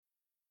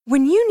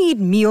When you need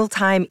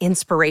mealtime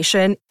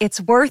inspiration,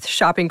 it's worth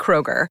shopping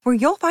Kroger, where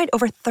you'll find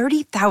over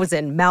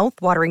 30,000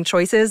 mouth-watering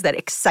choices that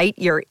excite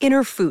your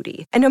inner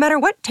foodie. And no matter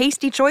what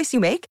tasty choice you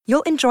make,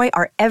 you'll enjoy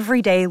our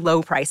everyday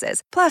low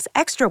prices, plus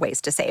extra ways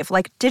to save,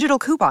 like digital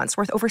coupons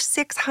worth over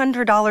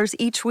 $600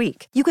 each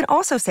week. You can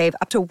also save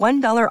up to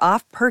 $1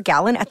 off per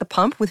gallon at the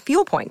pump with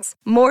fuel points.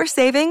 More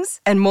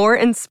savings and more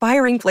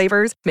inspiring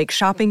flavors make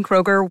shopping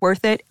Kroger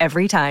worth it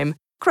every time.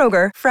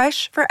 Kroger,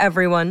 fresh for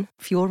everyone.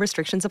 Fuel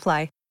restrictions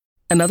apply.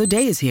 Another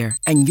day is here,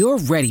 and you're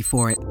ready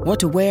for it. What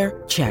to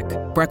wear? Check.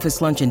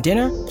 Breakfast, lunch, and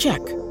dinner? Check.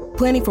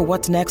 Planning for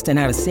what's next and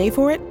how to save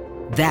for it?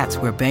 That's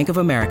where Bank of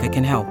America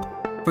can help.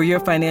 For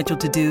your financial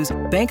to-dos,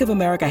 Bank of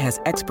America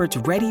has experts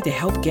ready to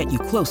help get you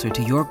closer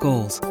to your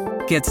goals.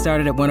 Get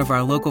started at one of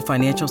our local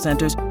financial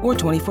centers or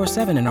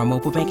 24/7 in our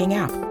mobile banking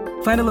app.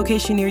 Find a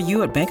location near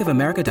you at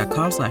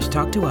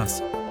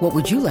bankofamerica.com/talktous. What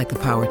would you like the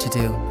power to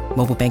do?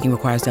 Mobile banking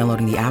requires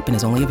downloading the app and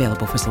is only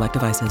available for select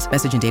devices.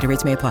 Message and data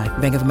rates may apply.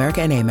 Bank of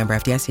America N.A., member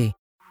FDIC.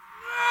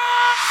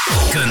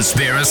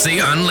 Conspiracy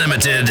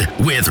Unlimited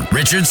with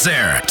Richard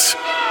Syrett.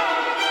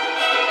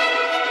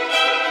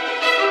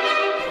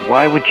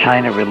 Why would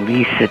China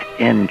release it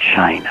in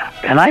China?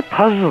 And I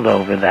puzzled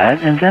over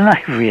that, and then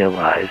I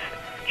realized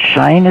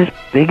China's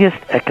biggest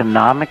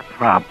economic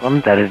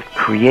problem that it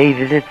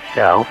created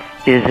itself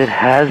is it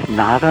has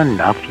not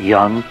enough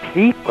young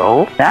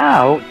people.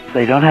 Now,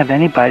 they don't have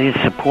anybody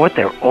to support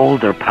their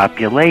older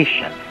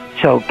population.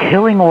 So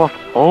killing off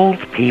old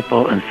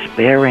people and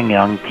sparing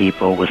young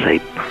people was a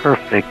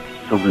perfect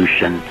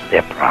solution to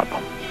their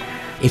problem.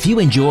 If you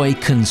enjoy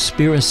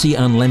Conspiracy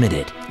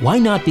Unlimited, why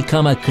not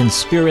become a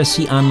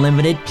Conspiracy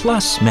Unlimited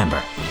Plus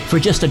member? For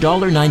just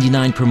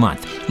 $1.99 per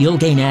month, you'll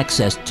gain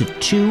access to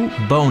 2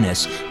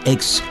 bonus,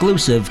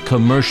 exclusive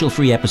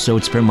commercial-free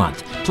episodes per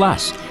month,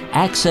 plus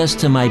access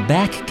to my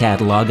back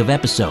catalog of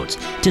episodes.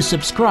 To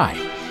subscribe,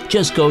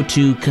 just go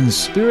to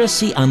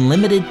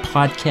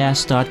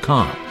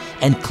conspiracyunlimitedpodcast.com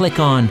and click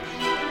on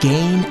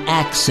Gain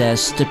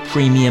Access to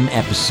Premium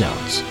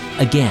Episodes.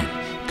 Again,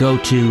 go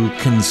to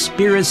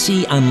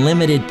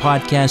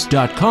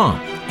conspiracyunlimitedpodcast.com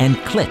and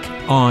click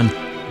on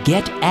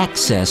Get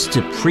Access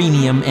to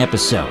Premium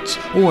Episodes,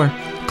 or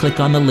click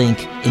on the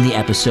link in the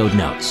episode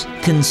notes.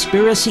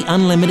 Conspiracy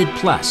Unlimited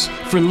Plus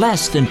for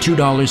less than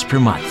 $2 per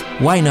month.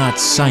 Why not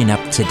sign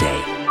up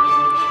today?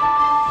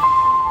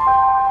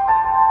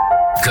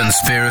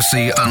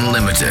 Conspiracy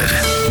Unlimited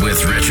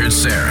with Richard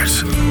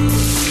Syrett.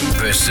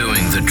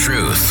 Pursuing the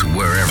truth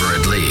wherever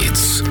it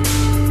leads.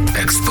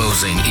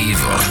 Exposing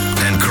evil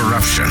and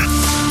corruption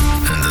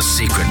and the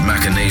secret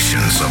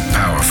machinations of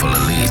powerful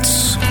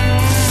elites.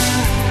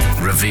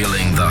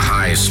 Revealing the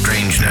high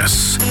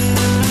strangeness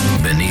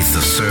beneath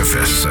the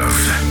surface of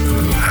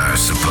our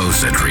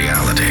supposed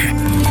reality.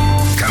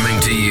 Coming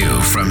to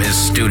you from his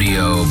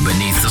studio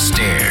beneath the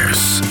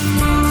stairs,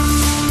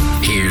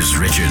 here's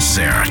Richard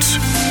Syrett.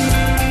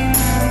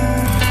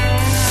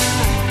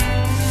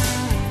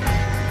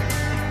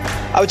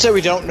 I would say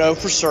we don't know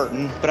for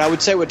certain, but I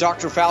would say what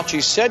Dr.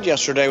 Fauci said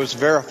yesterday was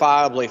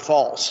verifiably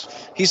false.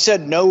 He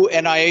said no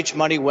NIH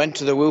money went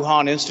to the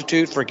Wuhan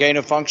Institute for gain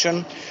of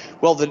function.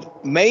 Well, the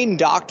main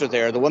doctor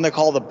there, the one they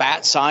call the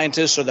bat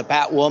scientist or the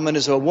bat woman,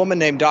 is a woman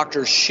named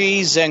Dr.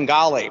 Shi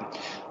Zhengali.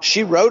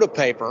 She wrote a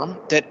paper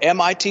that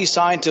MIT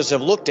scientists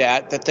have looked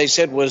at that they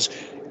said was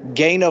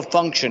gain of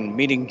function,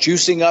 meaning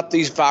juicing up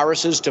these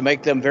viruses to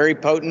make them very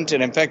potent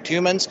and infect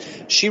humans.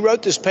 She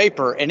wrote this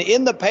paper, and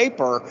in the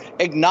paper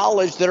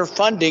acknowledged that her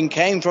funding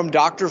came from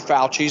Dr.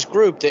 Fauci's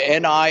group, the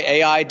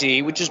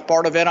NIAID, which is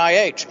part of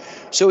NIH.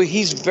 So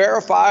he's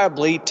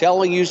verifiably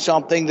telling you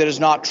something that is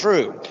not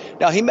true.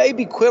 Now, he may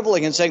be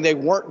quibbling and saying they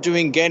weren't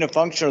doing gain of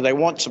function or they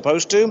weren't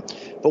supposed to,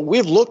 but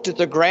we've looked at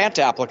the grant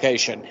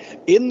application.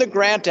 In the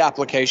grant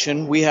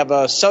application, we have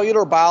a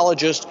cellular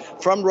biologist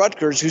from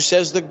Rutgers who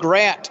says the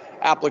grant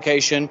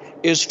application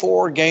is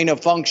for gain of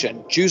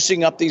function,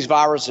 juicing up these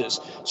viruses.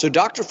 So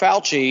Dr.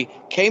 Fauci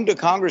came to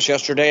Congress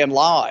yesterday and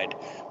lied.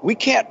 We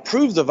can't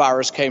prove the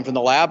virus came from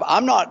the lab.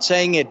 I'm not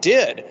saying it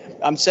did.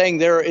 I'm saying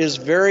there is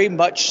very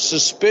much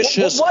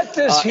suspicious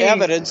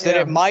evidence that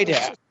it might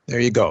have. There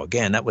you go.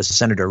 Again, that was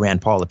Senator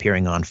Rand Paul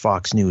appearing on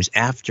Fox News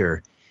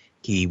after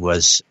he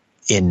was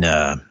in,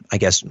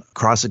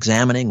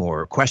 cross-examining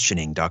or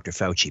questioning Dr.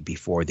 Fauci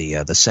before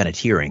the Senate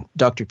hearing.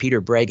 Dr.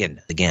 Peter Breggin,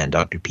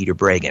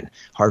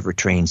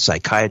 Harvard-trained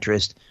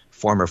psychiatrist,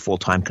 former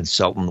full-time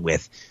consultant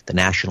with the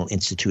National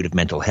Institute of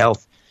Mental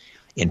Health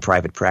in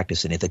private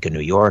practice in Ithaca, New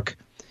York.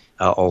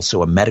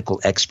 Also a medical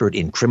expert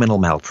in criminal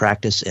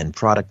malpractice and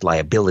product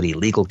liability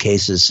legal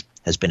cases,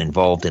 has been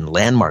involved in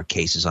landmark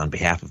cases on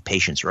behalf of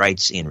patients'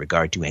 rights in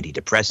regard to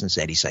antidepressants,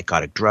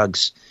 antipsychotic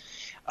drugs,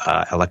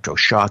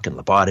 electroshock and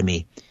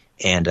lobotomy.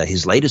 And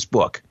his latest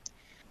book,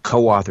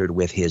 co-authored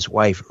with his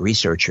wife,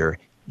 researcher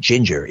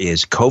Ginger,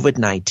 is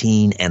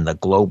COVID-19 and the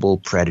Global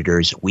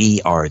Predators.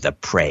 We Are the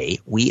Prey.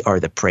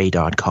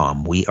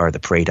 WeAreThePrey.com.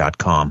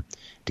 WeAreThePrey.com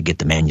to get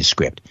the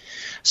manuscript.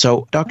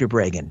 So, Dr.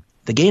 Breggin,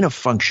 the gain of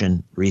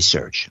function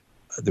research,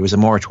 there was a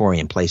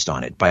moratorium placed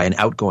on it by an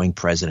outgoing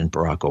President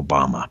Barack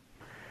Obama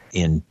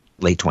in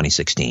late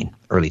 2016,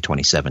 early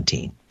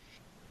 2017.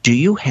 Do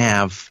you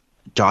have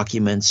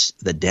documents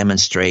that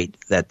demonstrate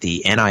that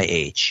the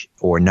NIH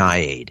or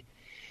NIAID,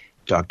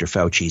 Dr.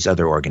 Fauci's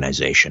other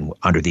organization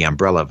under the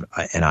umbrella of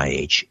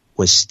NIH,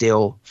 was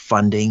still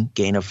funding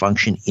gain of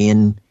function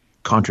in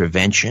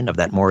contravention of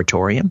that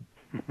moratorium?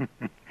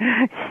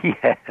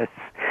 Yes.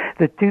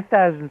 The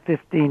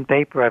 2015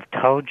 paper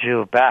I've told you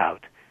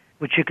about,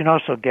 which you can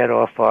also get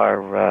off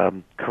our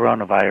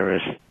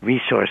coronavirus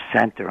resource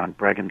center on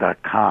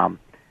Bregan.com,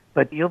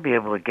 but you'll be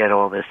able to get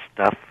all this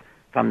stuff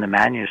from the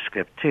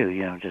manuscript too,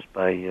 just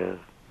by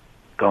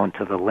going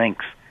to the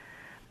links.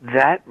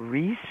 That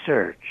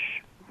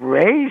research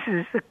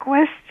raises the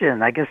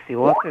question. I guess the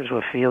authors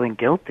were feeling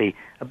guilty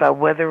about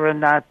whether or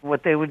not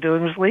what they were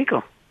doing was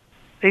legal.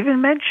 They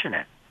even mention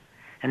it.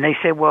 And they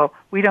say, well,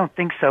 we don't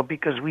think so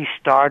because we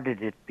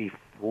started it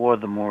before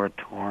the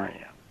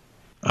moratorium.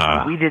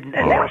 We didn't,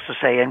 and they also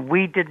say, and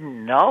we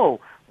didn't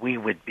know we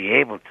would be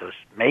able to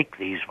make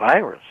these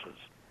viruses.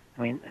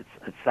 I mean,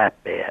 it's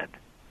that bad.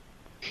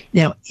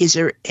 Now, is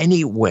there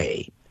any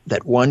way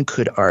that one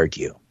could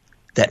argue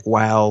that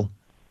while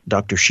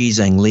Dr.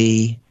 Shizheng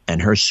Li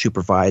and her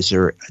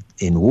supervisor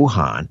in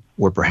Wuhan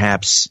were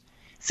perhaps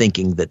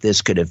thinking that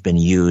this could have been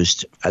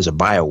used as a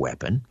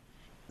bioweapon,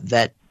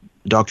 that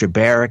Dr.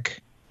 Baric,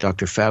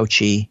 Dr.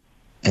 Fauci,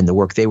 and the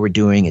work they were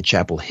doing at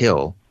Chapel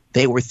Hill,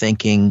 they were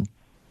thinking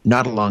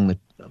not along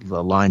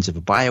the lines of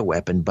a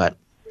bioweapon, but,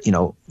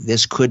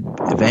 this could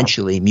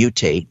eventually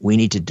mutate. We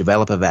need to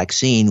develop a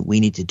vaccine. We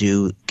need to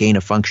do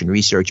gain-of-function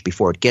research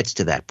before it gets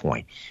to that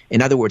point.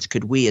 In other words,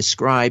 could we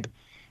ascribe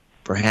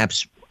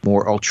perhaps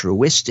more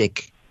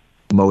altruistic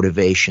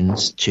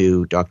motivations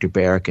to Dr.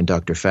 Baric and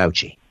Dr.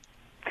 Fauci?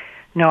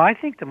 No, I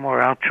think the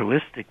more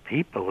altruistic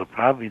people are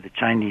probably the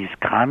Chinese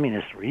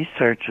communist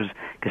researchers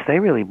because they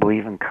really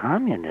believe in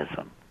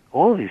communism.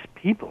 All these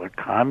people are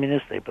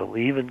communists. They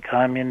believe in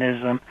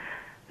communism.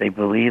 They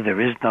believe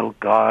there is no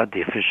God.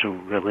 The official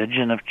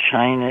religion of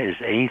China is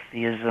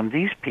atheism.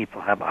 These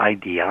people have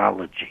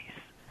ideologies.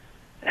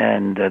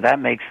 And that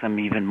makes them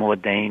even more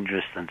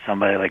dangerous than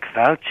somebody like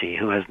Fauci,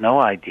 who has no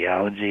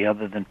ideology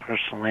other than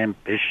personal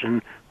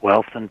ambition,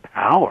 wealth, and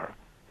power.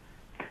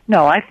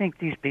 No, I think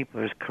these people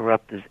are as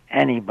corrupt as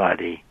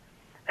anybody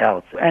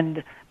else.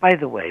 And by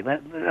the way,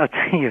 I'll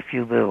tell you a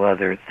few little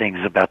other things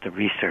about the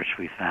research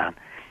we found.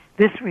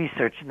 This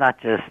research is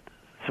not just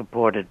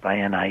supported by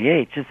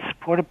NIH, it's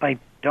supported by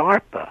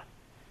DARPA,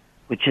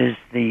 which is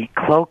the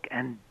Cloak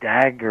and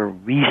Dagger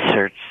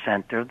Research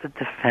Center of the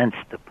Defense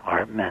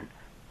Department.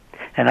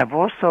 And I've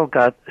also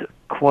got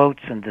quotes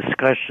and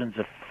discussions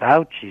of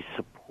Fauci's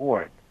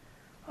support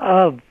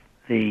of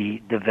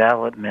the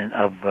development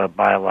of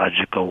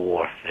biological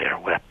warfare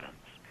weapons.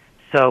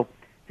 So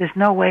there's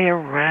no way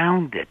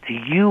around it. The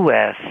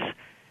U.S.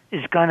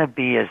 is going to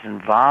be as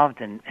involved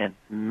in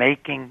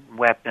making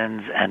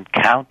weapons and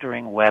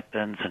countering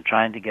weapons and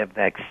trying to get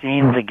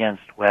vaccines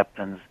against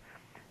weapons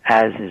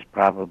as is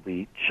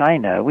probably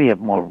China. We have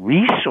more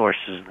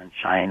resources than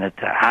China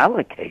to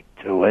allocate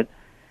to it,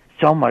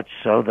 so much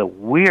so that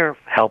we're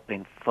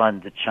helping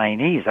fund the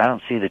Chinese. I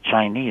don't see the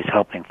Chinese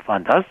helping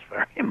fund us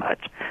very much,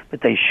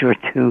 but they sure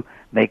do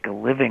make a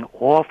living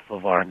off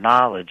of our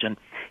knowledge. And,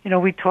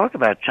 we talk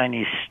about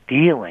Chinese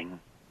stealing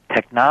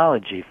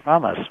technology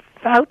from us.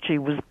 Fauci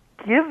was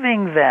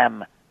giving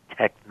them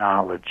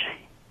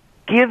technology,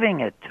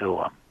 giving it to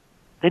them.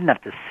 They didn't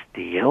have to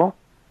steal.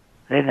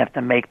 They didn't have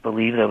to make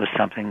believe there was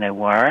something they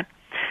weren't.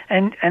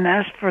 And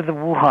as for the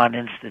Wuhan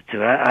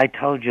Institute, I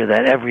told you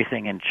that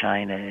everything in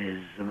China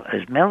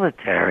is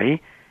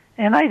military,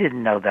 and I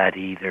didn't know that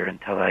either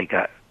until I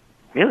got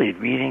really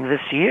reading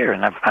this year.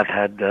 And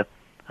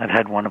I've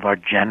had one of our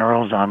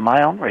generals on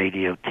my own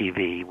radio,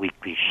 TV,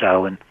 weekly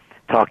show, and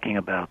talking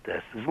about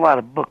this. There's a lot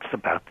of books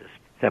about this,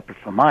 separate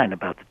from mine,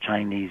 about the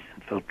Chinese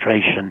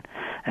infiltration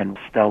and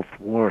stealth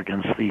war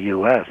against the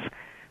U.S.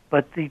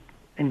 But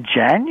in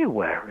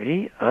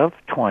January of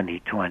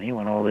 2020,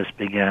 when all this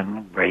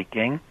began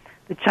breaking,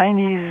 the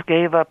Chinese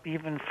gave up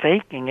even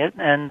faking it,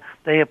 and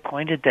they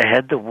appointed to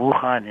head the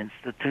Wuhan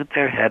Institute,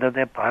 their head of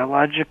their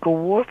biological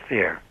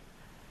warfare.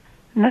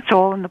 And that's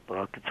all in the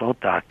book. It's all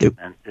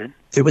documented.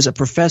 There was a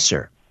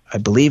professor, I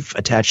believe,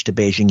 attached to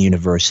Beijing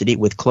University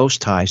with close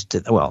ties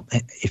to, well,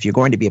 if you're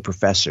going to be a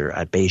professor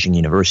at Beijing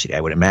University,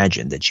 I would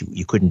imagine that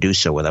you couldn't do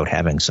so without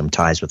having some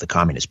ties with the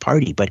Communist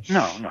Party. But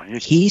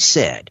he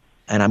said,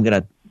 and I'm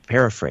going to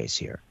paraphrase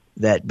here,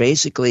 that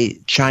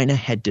basically China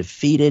had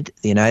defeated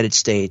the United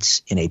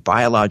States in a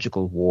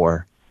biological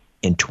war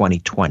in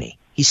 2020.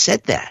 He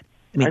said that.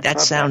 I mean, that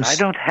sounds... I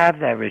don't have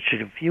that,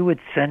 Richard. If you would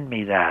send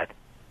me that.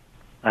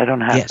 I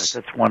don't have it.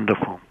 That's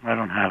wonderful. I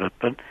don't have it.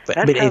 But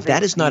if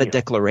that is not a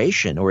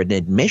declaration or an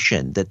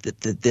admission that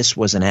this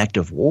was an act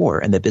of war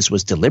and that this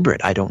was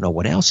deliberate, I don't know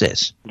what else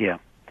is. Yeah.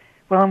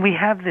 Well, and we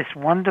have this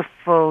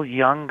wonderful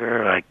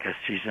younger, I guess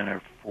she's in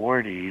her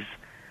 40s,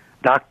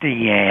 Dr.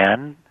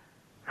 Yan,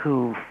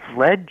 who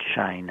fled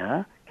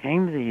China,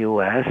 came to the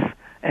U.S.,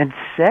 and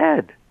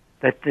said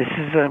that this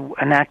is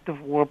an act of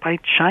war by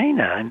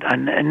China.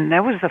 And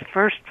that was the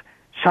first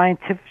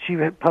She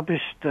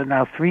published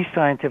now 3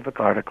 scientific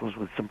articles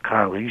with some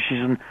colleagues. She's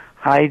in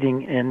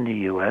hiding in the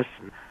U.S.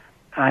 And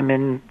I'm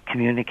in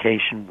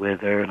communication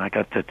with her, and I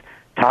got to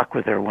talk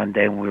with her one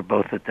day when we were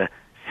both at the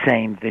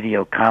same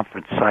video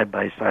conference, side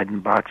by side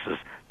in boxes,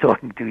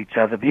 talking to each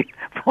other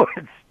before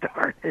it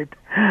started.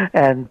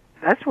 And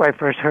that's where I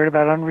first heard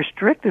about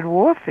unrestricted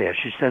warfare.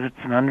 She said it's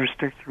an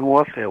unrestricted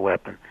warfare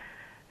weapon.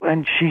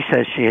 And she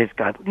says she has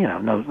got,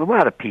 knows a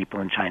lot of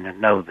people in China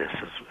know this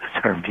is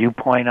her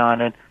viewpoint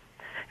on it.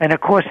 And,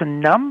 of course, a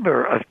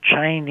number of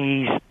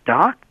Chinese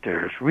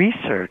doctors,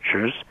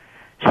 researchers,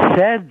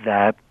 said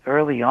that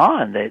early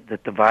on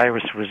that the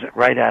virus was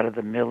right out of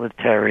the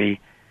military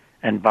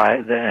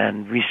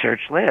and research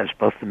labs,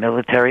 both the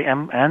military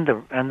and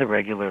the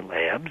regular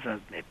labs.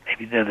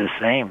 Maybe they're the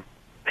same,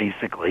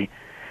 basically.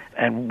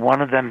 And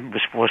one of them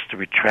was forced to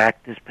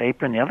retract his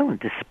paper, and the other one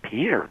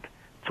disappeared.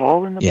 It's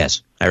all in the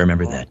Yes, I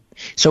remember that.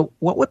 So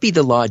what would be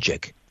the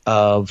logic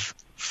of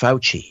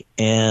Fauci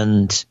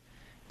and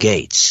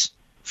Gates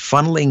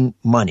funneling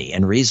money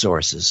and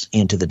resources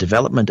into the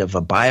development of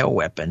a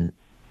bioweapon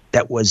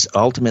that was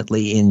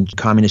ultimately in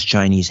communist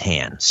Chinese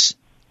hands,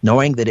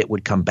 knowing that it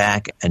would come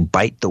back and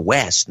bite the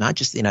West, not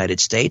just the United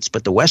States,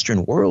 but the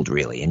Western world,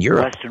 really, in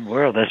Europe? The Western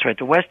world, that's right.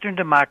 The Western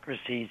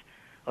democracies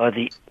are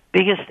the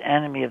biggest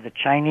enemy of the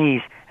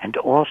Chinese and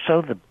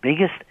also the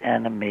biggest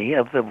enemy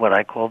of what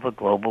I call the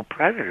global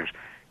predators.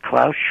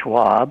 Klaus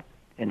Schwab,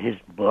 in his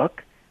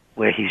book,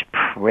 where he's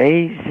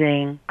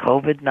praising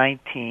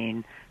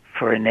COVID-19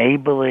 for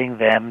enabling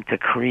them to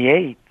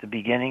create the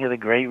beginning of the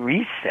Great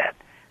Reset.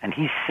 And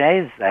he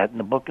says that, and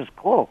the book is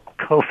called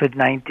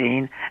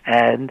COVID-19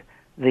 and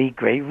the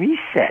Great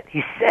Reset.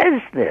 He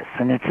says this,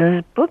 and it's in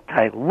his book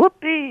title,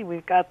 Whoopee,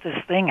 we've got this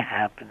thing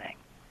happening.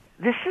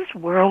 This is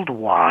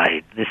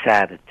worldwide, this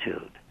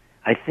attitude.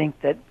 I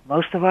think that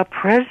most of our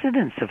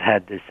presidents have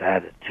had this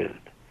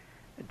attitude,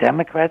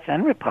 Democrats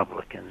and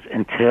Republicans,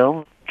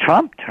 until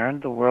Trump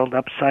turned the world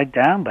upside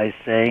down by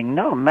saying,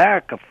 no,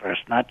 America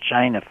first, not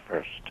China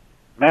first.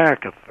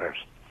 America first.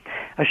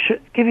 I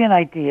should give you an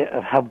idea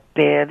of how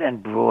bad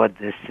and broad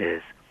this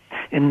is.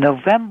 In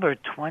November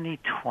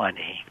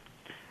 2020,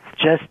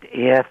 just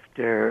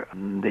after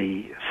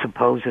the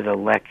supposed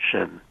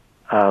election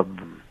of,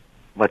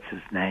 what's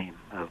his name?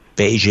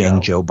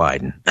 Beijing Joe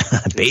Biden.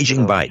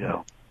 Beijing Biden.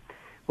 Joe.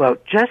 Well,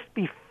 just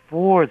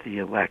before the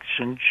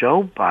election,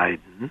 Joe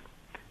Biden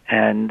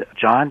and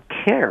John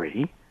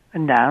Kerry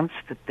announced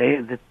that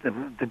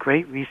the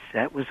Great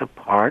Reset was a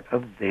part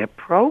of their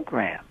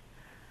program.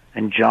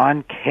 And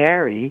John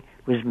Kerry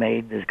was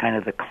made as kind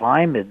of the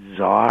climate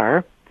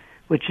czar,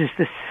 which is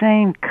the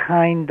same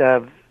kind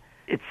of,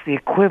 it's the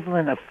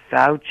equivalent of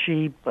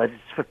Fauci, but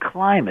it's for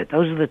climate.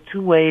 Those are the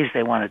two ways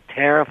they want to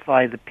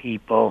terrify the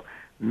people,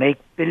 make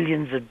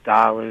billions of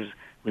dollars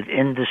with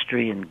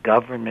industry and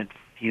government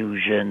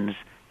fusions,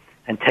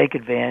 and take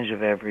advantage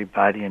of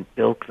everybody and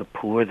bilk the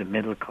poor, the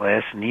middle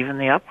class, and even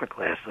the upper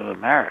class of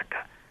America.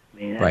 I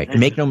mean, right. And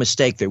make no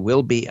mistake, there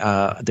will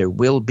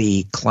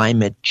be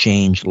climate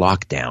change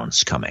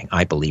lockdowns coming.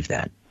 I believe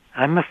that.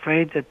 I'm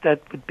afraid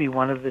that would be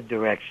one of the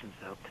directions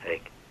they'll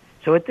take.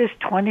 So at this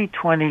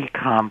 2020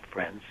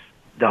 conference,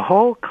 the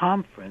whole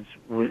conference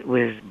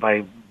was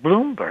by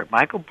Bloomberg,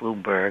 Michael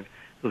Bloomberg,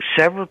 who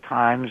several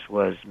times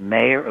was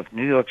mayor of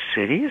New York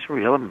City. He's a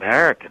real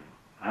American,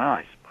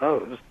 I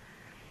suppose.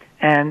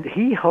 And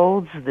he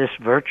holds this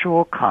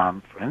virtual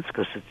conference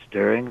because it's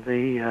during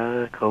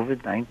the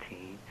COVID-19.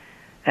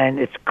 And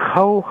it's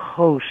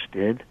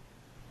co-hosted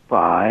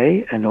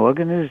by an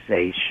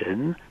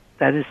organization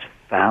that is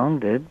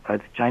founded by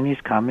the Chinese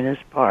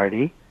Communist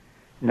Party.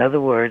 In other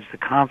words, the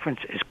conference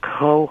is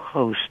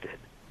co-hosted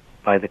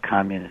by the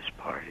Communist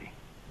Party.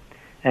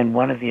 And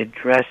one of the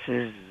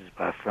addresses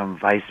is from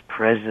Vice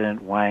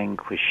President Wang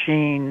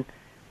Qixin,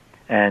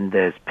 and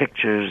there's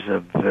pictures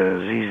of Xi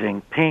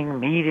Jinping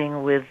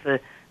meeting with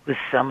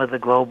some of the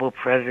global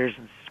predators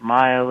and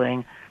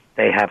smiling.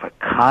 They have a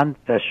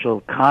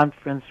special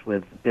conference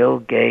with Bill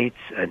Gates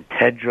and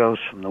Tedros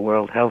from the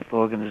World Health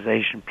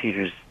Organization,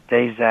 Peter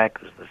Daszak,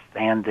 who's the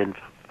stand-in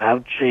for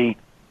Fauci.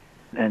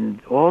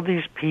 And all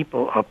these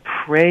people are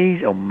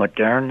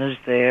Moderna's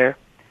there.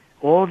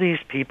 All these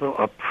people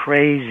are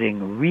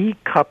praising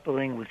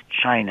recoupling with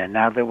China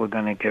now that we're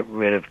going to get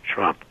rid of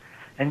Trump.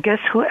 And guess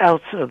who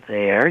else are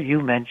there? You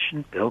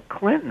mentioned Bill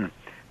Clinton.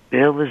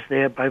 Bill is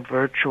there by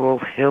virtual,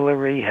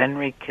 Hillary,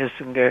 Henry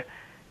Kissinger,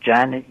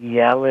 Janet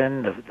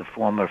Yellen, the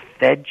former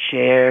Fed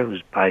chair,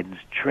 who's Biden's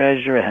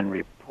treasurer,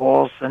 Henry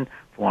Paulson,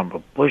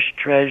 former Bush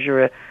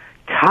treasurer,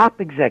 top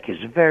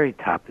executives, very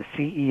top, the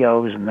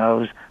CEOs and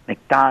those,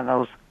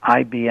 McDonald's,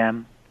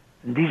 IBM,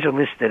 and these are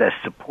listed as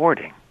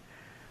supporting.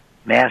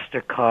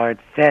 MasterCard,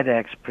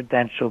 FedEx,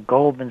 Prudential,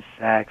 Goldman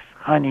Sachs,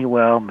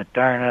 Honeywell,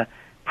 Moderna,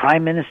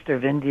 Prime Minister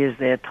of India is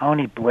there,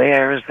 Tony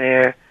Blair is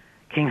there,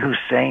 King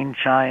Hussein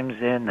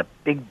chimes in, the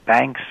big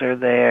banks are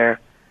there,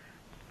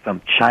 from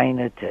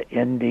China to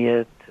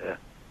India to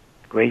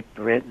Great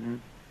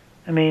Britain.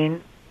 I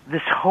mean,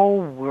 this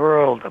whole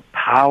world of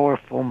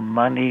powerful,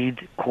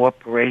 moneyed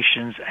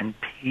corporations and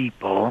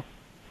people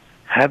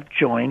have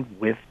joined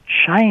with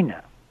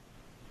China.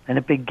 And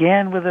it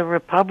began with a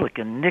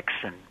Republican,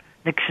 Nixon.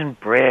 Nixon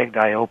bragged,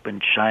 I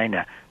opened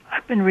China.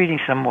 I've been reading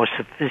some more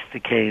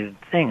sophisticated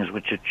things,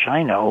 which are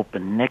China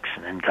opened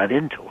Nixon and got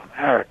into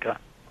America.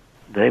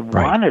 They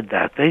wanted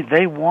that.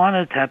 They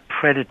wanted to have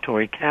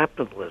predatory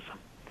capitalism.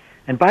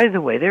 And by the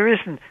way,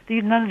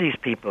 none of these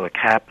people are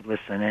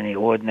capitalists in any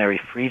ordinary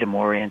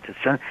freedom-oriented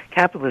sense.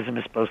 Capitalism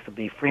is supposed to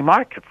be free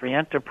market, free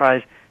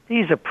enterprise.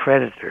 These are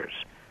predators.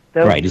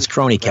 Right, it's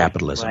crony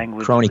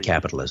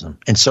capitalism,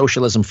 and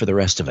socialism for the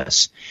rest of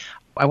us.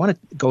 I want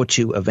to go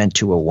to Event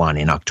 201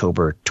 in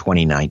October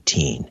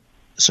 2019.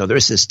 So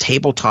there's this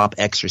tabletop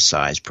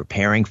exercise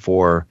preparing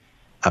for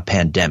a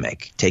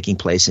pandemic taking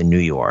place in New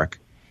York.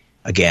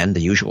 Again,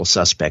 the usual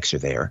suspects are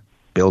there.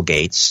 Bill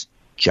Gates,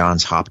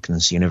 Johns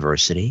Hopkins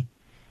University.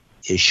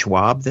 Is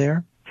Schwab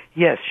there?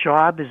 Yes,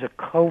 Schwab is a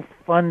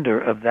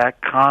co-funder of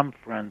that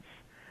conference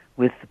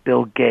with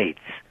Bill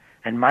Gates.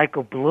 And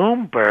Michael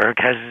Bloomberg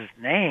has his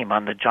name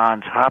on the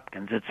Johns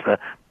Hopkins. It's the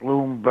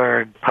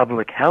Bloomberg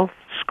Public Health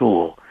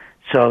School.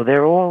 So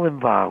they're all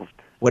involved.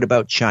 What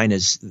about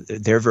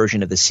their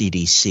version of the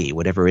CDC,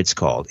 whatever it's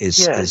called?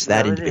 Is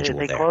that individual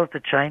there? They call it the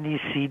Chinese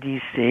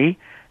CDC,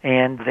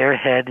 and their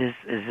head is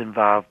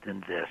involved in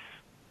this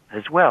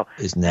as well.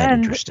 Isn't that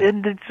interesting?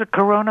 And it's a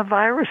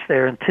coronavirus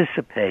they're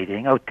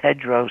anticipating.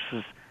 Tedros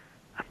is,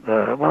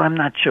 I'm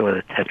not sure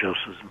that Tedros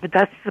is, but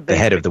that's the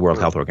head of the World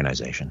Health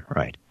Organization,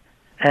 right.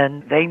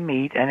 And they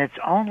meet, and it's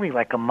only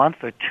like a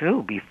month or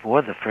two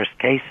before the first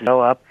cases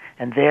go up,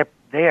 and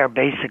they are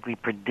basically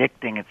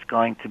predicting it's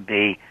going to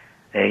be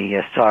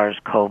a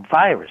SARS-CoV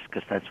virus,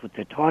 because that's what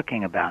they're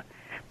talking about.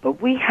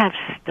 But we have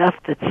stuff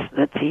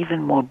that's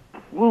even more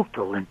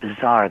brutal and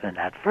bizarre than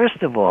that.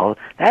 First of all,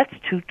 that's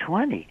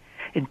 220.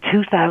 In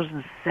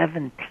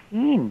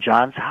 2017,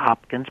 Johns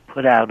Hopkins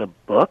put out a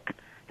book.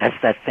 That's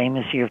that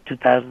famous year of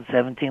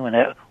 2017 when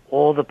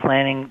all the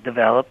planning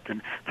developed,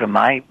 and from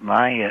my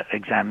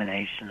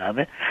examination of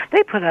it,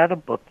 they put out a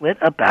booklet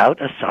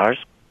about a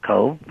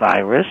SARS-CoV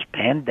virus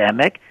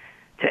pandemic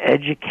to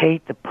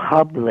educate the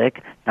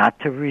public not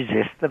to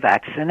resist the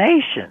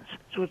vaccinations.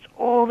 So it's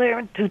all there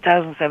in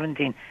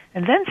 2017.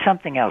 And then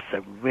something else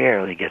that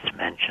rarely gets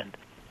mentioned.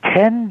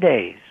 10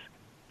 days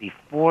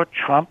before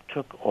Trump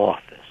took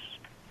office,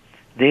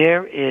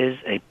 there is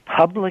a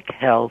public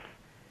health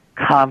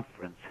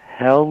conference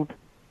held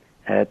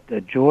at the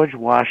George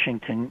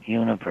Washington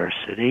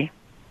University,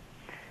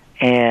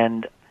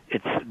 and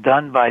it's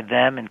done by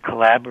them in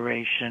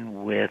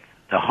collaboration with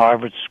the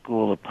Harvard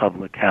School of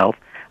Public Health.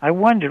 I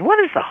wondered, what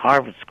is the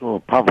Harvard School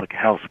of Public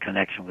Health's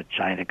connection with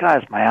China?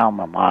 Guys, my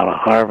alma mater,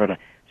 Harvard. I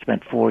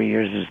spent 4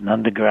 years as an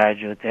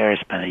undergraduate there. I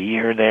spent a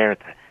year there at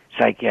the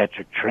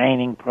psychiatric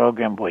training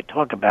program. Boy,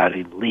 talk about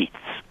elites.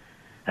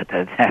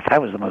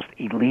 That was the most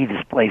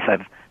elitist place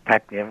I've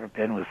practically ever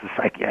been, was the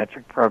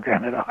psychiatric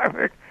program at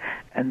Harvard.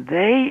 And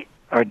they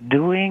are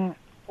doing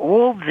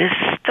all this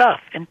stuff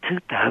in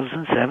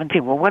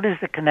 2017. Well, what is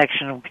the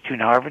connection between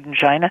Harvard and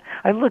China?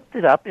 I looked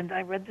it up, and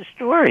I read the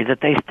story that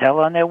they tell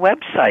on their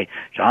website.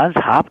 Johns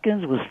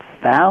Hopkins was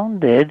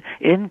founded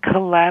in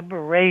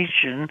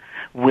collaboration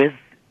with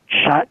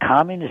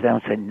communists. I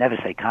don't never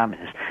say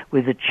communists,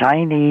 with the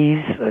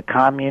Chinese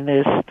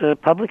communist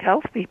public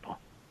health people.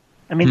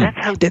 I mean, that's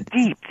how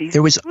deep these.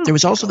 There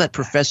was also that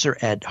professor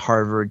at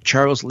Harvard,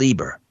 Charles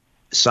Lieber,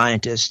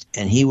 scientist,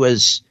 and he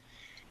was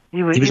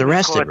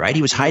arrested, right?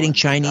 He was hiding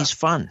Chinese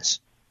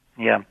funds.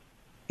 Yeah.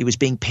 He was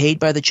being paid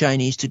by the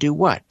Chinese to do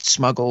what?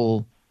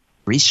 Smuggle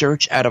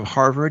research out of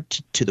Harvard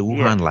to the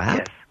Wuhan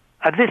lab?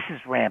 Yes. This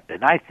is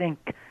rampant. I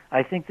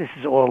think this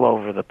is all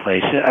over the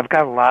place. I've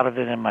got a lot of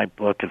it in my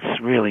book.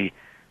 It's really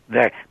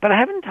there. But I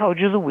haven't told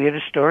you the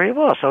weirdest story of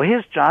all. So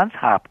here's Johns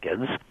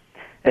Hopkins,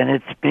 and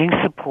it's being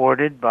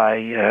supported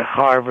by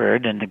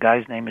Harvard, and the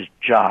guy's name is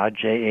Jha,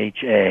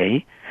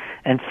 J-H-A.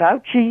 And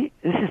Fauci,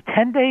 this is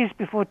 10 days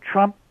before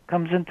Trump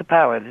comes into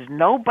power. There's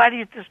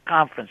nobody at this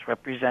conference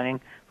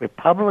representing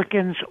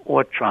Republicans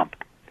or Trump.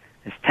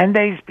 It's 10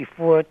 days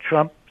before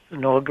Trump's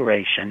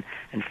inauguration,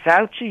 and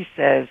Fauci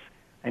says,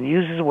 and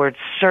uses the word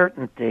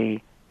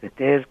certainty, that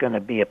there's going to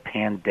be a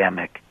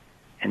pandemic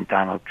in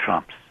Donald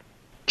Trump's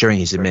during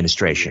his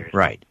administration,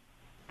 right?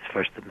 His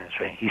first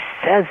administration. He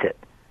says it.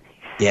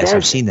 Yes,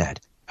 I've seen that.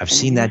 I've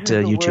seen that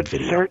YouTube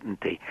video.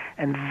 Certainty.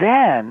 And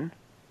then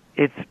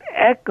it's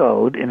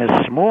echoed in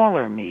a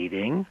smaller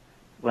meeting,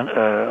 when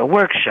a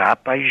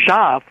workshop by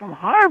Jha from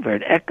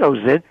Harvard echoes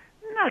it.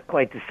 Not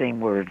quite the same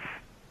words,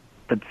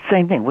 but the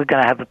same thing. We're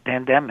going to have a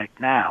pandemic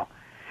now.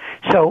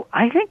 So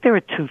I think there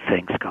are two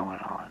things going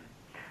on.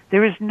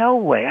 There is no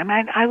way. I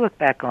mean, I look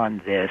back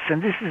on this,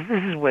 and this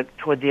is what,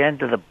 toward the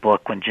end of the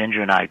book, when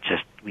Ginger and I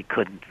we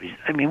couldn't.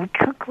 I mean, we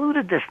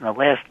concluded this in the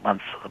last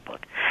months of the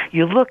book.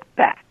 You look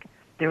back,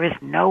 there is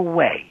no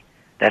way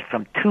that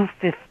from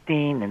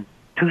 2015 and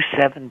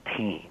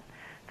 2017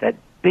 that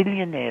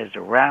billionaires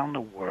around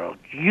the world,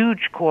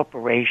 huge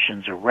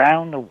corporations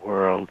around the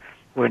world,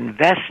 were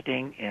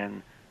investing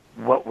in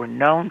what were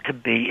known to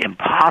be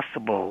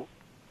impossible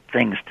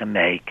things to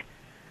make,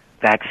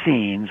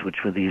 vaccines,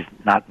 which were these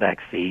not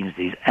vaccines,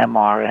 these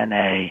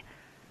mRNA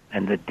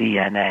and the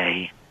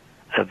DNA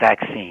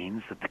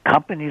vaccines, that the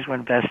companies were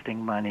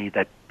investing money,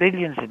 that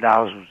billions of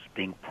dollars was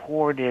being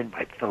poured in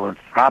by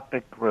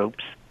philanthropic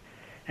groups.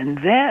 And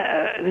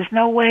there's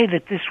no way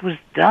that this was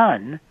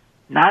done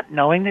not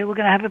knowing they were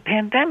going to have a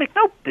pandemic.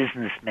 No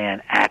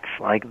businessman acts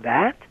like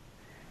that.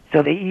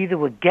 So they either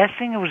were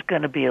guessing it was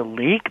going to be a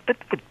leak, but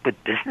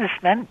would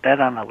businessmen bet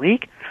on a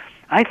leak?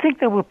 I think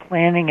they were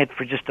planning it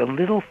for just a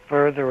little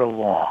further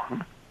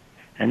along.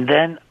 And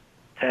then,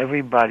 to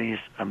everybody's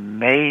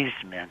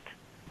amazement,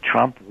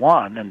 Trump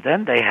won, and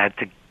then they had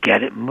to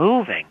get it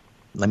moving.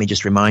 Let me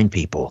just remind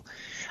people,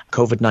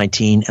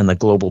 COVID-19 and the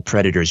global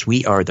predators,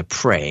 we are the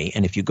prey.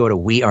 And if you go to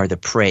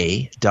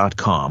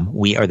wearetheprey.com,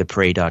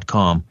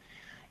 wearetheprey.com,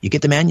 you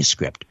get the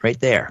manuscript right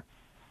there.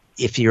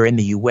 If you're in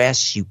the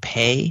U.S., you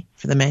pay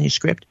for the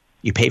manuscript.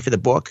 You pay for the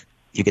book.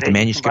 You get the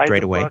manuscript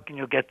right away. Book and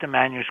you'll get the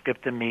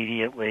manuscript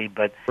immediately.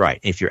 But right.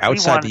 If you're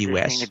outside the U.S., we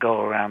wanted this thing to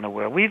go around the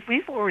world.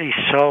 We've already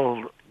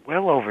sold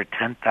well over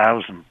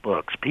 10,000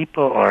 books.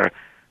 People are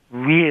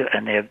real,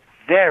 and they're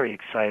very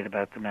excited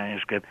about the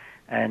manuscript.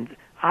 And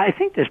I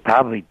think there's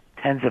probably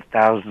tens of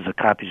thousands of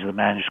copies of the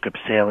manuscript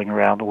sailing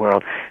around the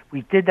world.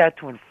 We did that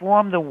to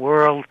inform the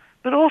world,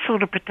 but also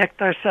to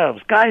protect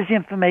ourselves. Guys, the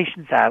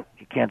information's out.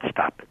 You can't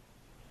stop it.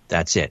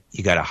 That's it.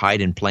 You got to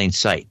hide in plain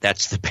sight.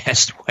 That's the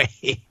best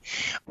way.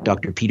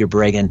 Dr. Peter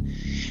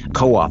Breggin,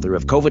 co-author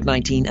of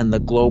COVID-19 and the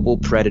Global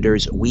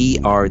Predators, We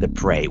Are the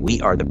Prey.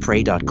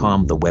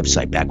 wearetheprey.com, the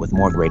website. Back with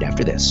more right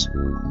after this.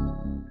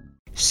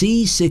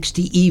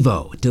 C60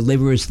 EVO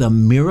delivers the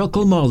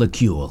miracle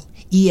molecule,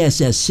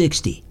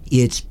 ESS60.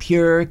 It's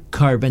pure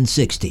carbon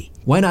 60.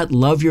 Why not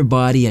love your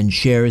body and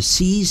share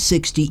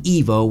C60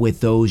 EVO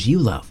with those you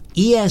love?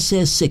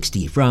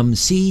 ESS60 from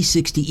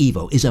C60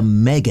 EVO is a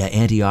mega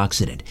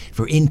antioxidant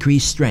for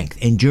increased strength,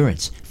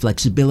 endurance,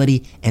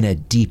 flexibility, and a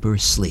deeper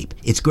sleep.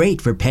 It's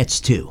great for pets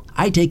too.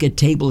 I take a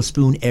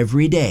tablespoon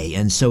every day,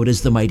 and so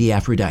does the mighty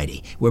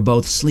Aphrodite. We're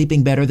both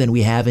sleeping better than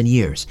we have in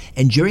years.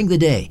 And during the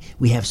day,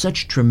 we have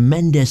such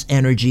tremendous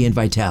energy and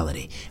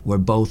vitality. We're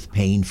both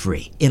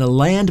pain-free. In a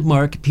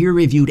landmark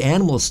peer-reviewed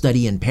animal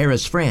study in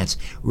Paris, France,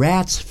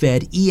 rats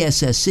fed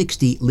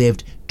ESS60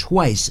 lived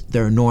twice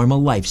their normal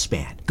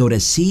lifespan. Go to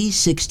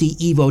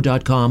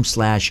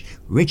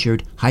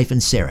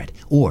c60evo.com/Richard-Serrett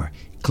or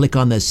click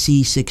on the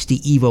C60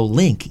 EVO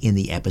link in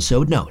the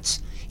episode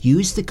notes.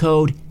 Use the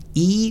code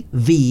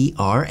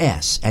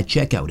EVRS at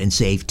checkout and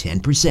save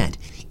 10%.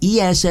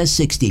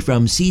 ESS60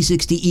 from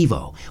C60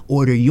 EVO.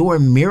 Order your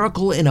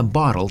miracle in a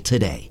bottle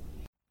today.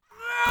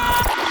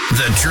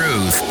 The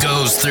truth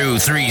goes through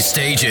 3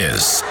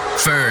 stages.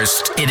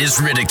 First, it is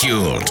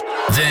ridiculed.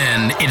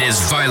 Then, it is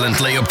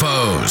violently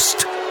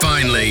opposed.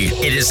 Finally,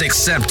 it is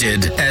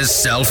accepted as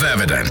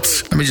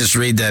self-evident. Let me just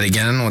read that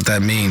again. I don't know what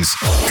that means.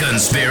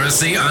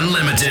 Conspiracy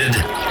Unlimited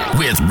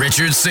with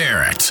Richard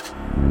Serrett.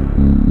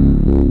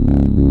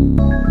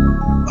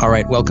 All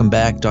right, welcome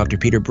back. Dr.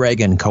 Peter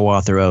Breggin,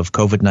 co-author of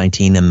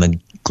COVID-19 and the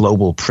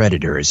Global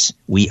Predators,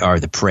 We Are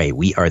the Prey,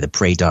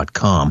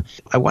 wearetheprey.com.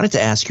 I wanted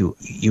to ask you,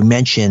 you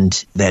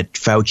mentioned that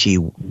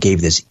Fauci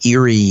gave this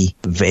eerie,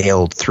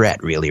 veiled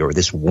threat, really, or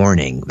this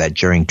warning that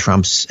during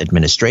Trump's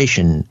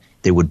administration,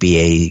 there would be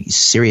a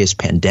serious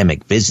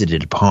pandemic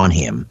visited upon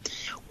him.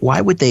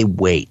 Why would they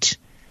wait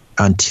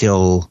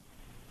until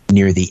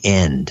near the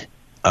end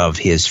of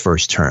his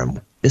first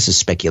term? This is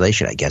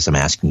speculation, I guess I'm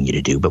asking you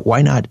to do, but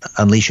why not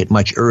unleash it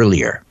much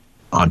earlier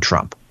on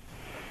Trump?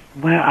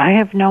 Well, I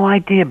have no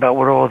idea about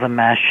what all the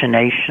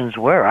machinations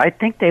were. I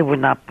think they were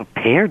not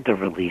prepared to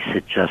release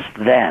it just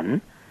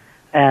then,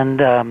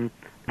 and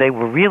they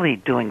were really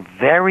doing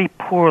very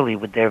poorly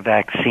with their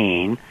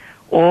vaccine.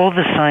 All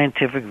the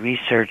scientific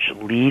research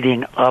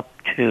leading up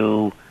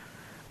to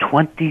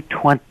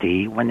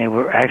 2020, when they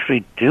were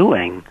actually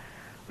doing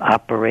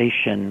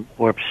Operation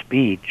Warp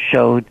Speed,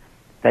 showed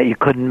that you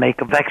couldn't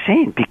make a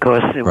vaccine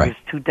because it was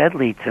too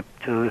deadly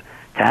to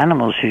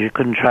animals, so you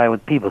couldn't try it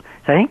with people.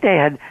 So I think they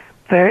had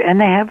and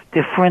they have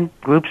different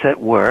groups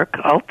at work.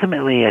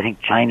 Ultimately, I think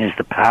China is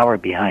the power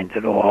behind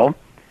it all.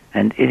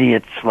 And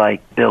idiots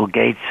like Bill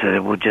Gates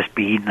will just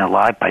be eaten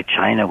alive by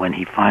China when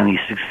he finally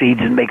succeeds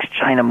and makes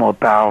China more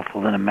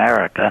powerful than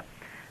America.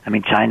 I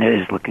mean, China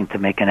is looking to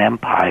make an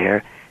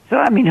empire. So,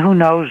 I mean, who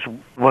knows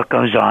what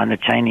goes on? The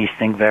Chinese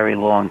think very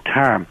long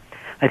term.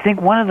 I think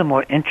one of the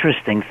more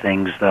interesting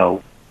things,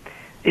 though,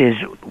 is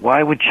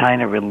why would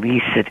China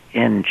release it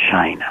in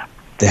China?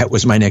 That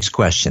was my next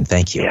question.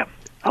 Thank you. Yeah.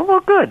 Oh,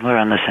 well, good. We're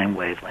on the same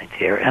wavelength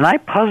here. And I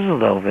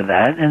puzzled over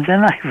that, and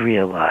then I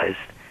realized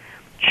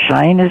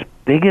China's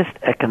biggest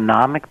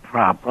economic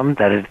problem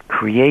that it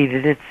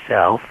created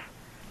itself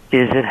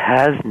is it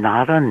has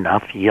not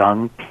enough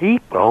young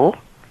people,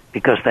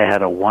 because they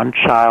had a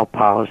one-child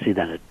policy,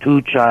 then a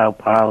two-child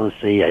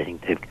policy. I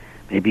think they've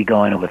maybe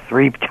going to a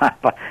three-child,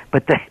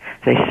 but they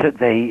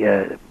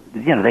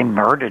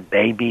murdered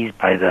babies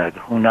by the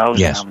who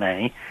knows how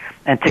many.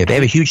 And they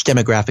have a huge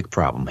demographic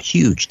problem.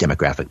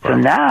 So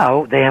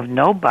now they have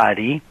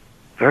nobody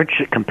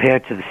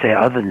compared to, say,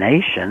 other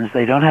nations,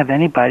 they don't have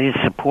anybody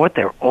to support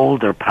their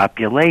older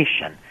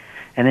population.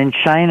 And in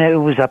China, it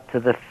was up to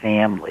the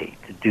family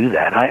to do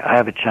that. I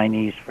have a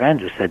Chinese friend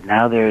who said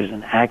now there's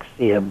an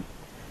axiom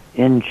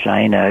in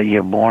China,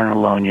 you're born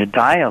alone, you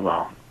die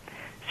alone.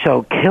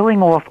 So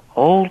killing off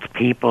old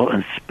people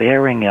and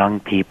sparing young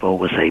people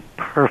was a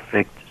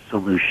perfect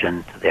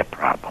solution to their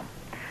problem.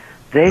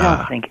 They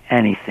don't think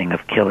anything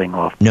of killing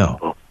off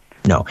people.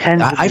 No.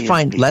 I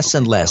find less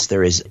and less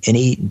there is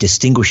any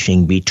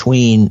distinguishing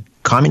between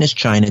communist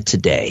China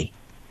today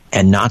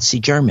and Nazi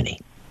Germany.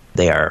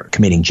 They are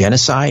committing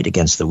genocide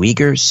against the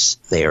Uyghurs.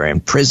 They are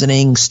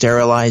imprisoning,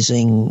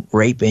 sterilizing,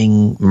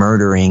 raping,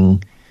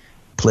 murdering.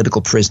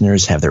 Political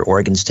prisoners have their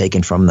organs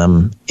taken from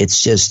them.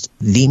 It's just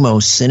the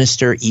most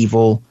sinister,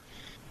 evil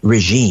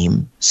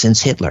regime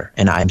since Hitler.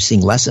 And I'm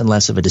seeing less and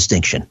less of a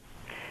distinction.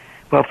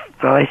 Well,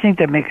 I think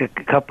that make a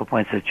couple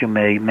points that you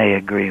may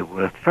agree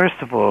with.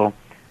 First of all,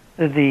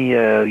 the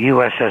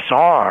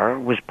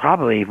USSR was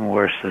probably even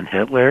worse than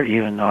Hitler,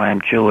 even though I'm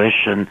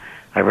Jewish and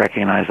I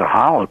recognize the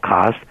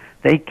Holocaust.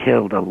 They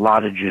killed a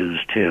lot of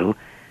Jews, too,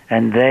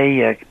 and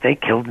they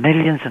killed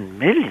millions and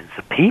millions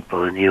of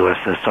people in the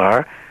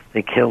USSR.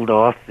 They killed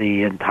off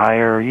the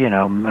entire,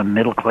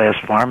 middle-class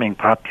farming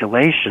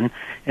population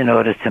in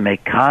order to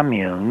make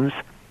communes.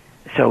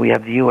 So we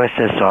have the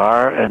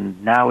USSR,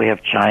 and now we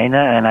have China,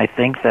 and I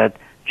think that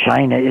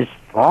China is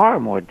far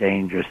more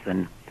dangerous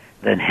than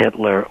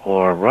Hitler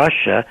or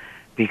Russia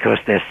because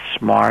they're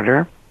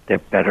smarter, they're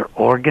better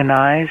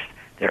organized,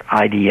 their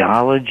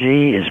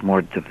ideology is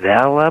more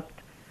developed,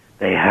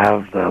 they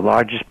have the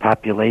largest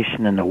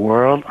population in the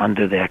world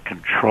under their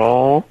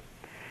control,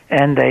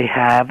 and they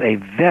have a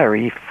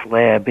very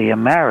flabby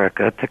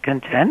America to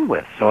contend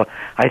with. So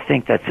I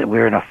think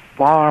we're in a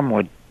far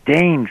more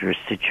dangerous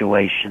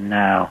situation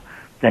now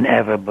than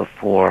ever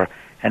before,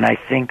 and I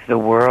think the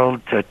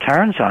world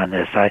turns on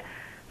this.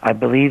 I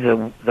believe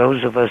that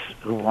those of us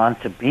who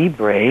want to be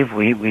brave,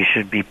 we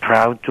should be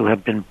proud to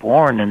have been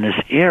born in this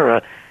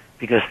era,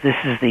 because this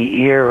is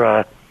the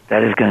era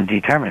that is going to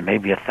determine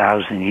maybe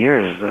 1,000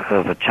 years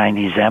of a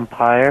Chinese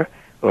empire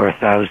or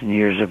 1,000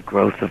 years of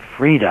growth of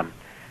freedom.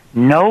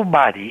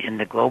 Nobody in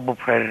the global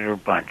predator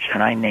bunch,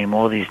 and I name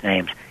all these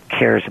names,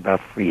 cares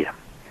about freedom.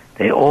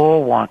 They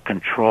all want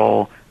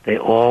control. They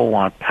all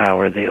want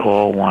power. They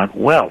all want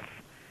wealth.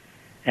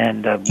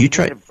 And you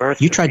tried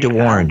to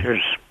warn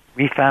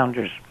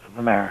refounders of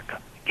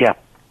America. Yeah.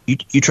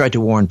 You tried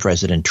to warn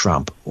President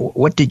Trump.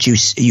 What did you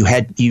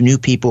knew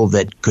people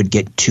that could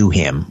get to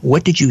him.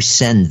 What did you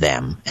send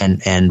them,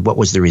 and what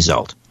was the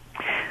result?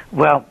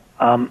 Well,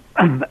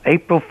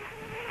 April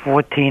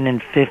 14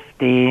 and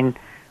 15,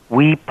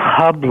 we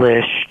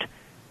published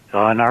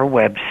on our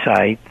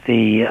website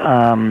the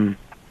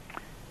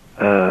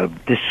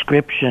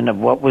description of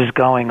what was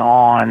going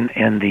on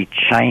in the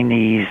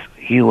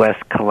Chinese-U.S.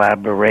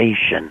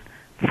 collaboration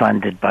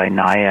funded by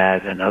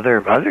NIAID and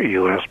other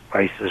U.S.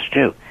 places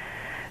too.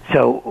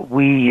 So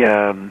we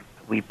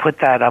put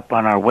that up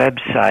on our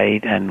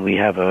website, and we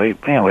have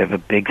a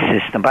big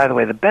system. By the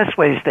way, the best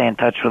way to stay in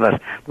touch with us,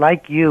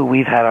 like you,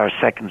 we've had our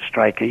second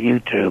strike at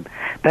YouTube.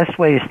 Best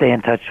way to stay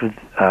in touch with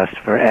us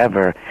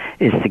forever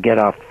is to get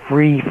our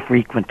free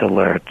frequent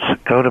alerts.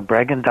 Go to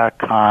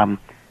Bregan.com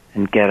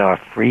and get our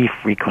free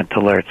frequent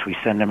alerts. We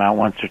send them out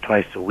once or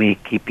twice a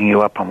week, keeping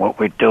you up on what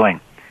we're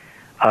doing.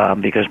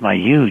 Because my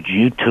huge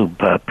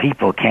YouTube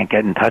people can't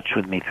get in touch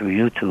with me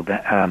through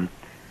YouTube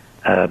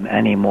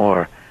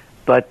anymore.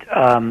 But,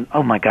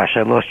 oh my gosh,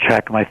 I lost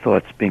track of my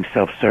thoughts being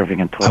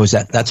self-serving and talking. Oh, is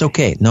that? That's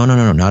okay. No,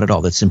 not at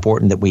all. That's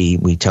important that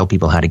we tell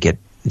people how to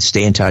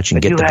stay in touch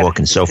and get the book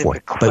and so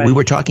forth. But we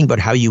were talking about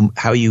how you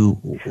so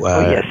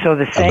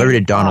the same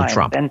alerted Donald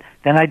Trump. And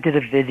then I did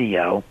a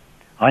video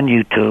on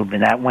YouTube,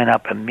 and that went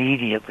up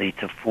immediately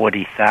to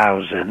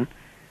 40,000.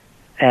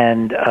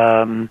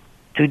 And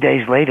 2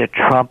 days later,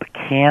 Trump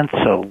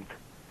canceled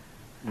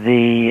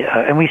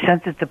and we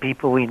sent it to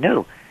people we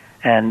knew.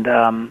 And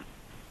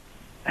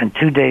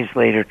 2 days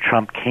later,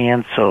 Trump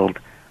canceled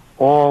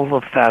all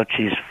of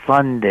Fauci's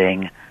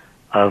funding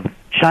of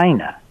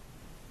China.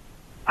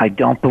 I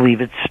don't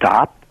believe it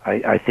stopped.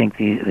 I think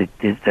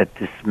that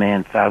this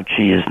man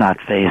Fauci is not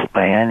fazed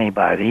by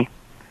anybody.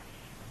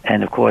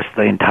 And, of course,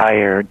 the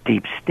entire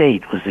deep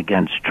state was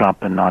against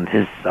Trump and on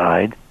his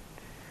side.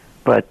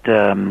 But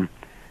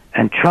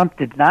and Trump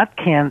did not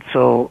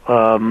cancel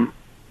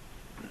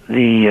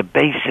the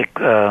basic,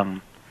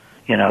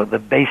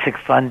 the basic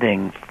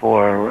funding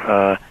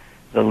for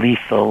the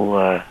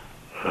lethal,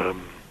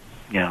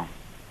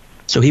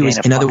 So he was,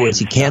 in other words,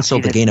 he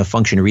canceled the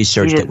gain-of-function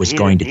research that was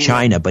going to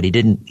China, but he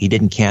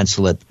didn't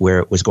cancel it where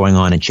it was going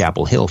on in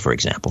Chapel Hill, for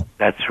example.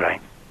 That's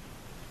right.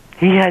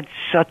 He had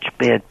such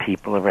bad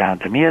people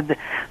around him.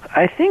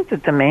 I think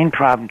that the main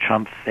problem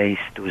Trump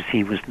faced was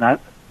he was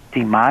not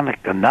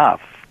demonic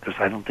enough, because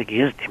I don't think he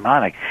is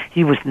demonic.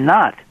 He was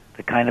not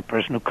the kind of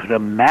person who could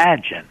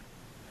imagine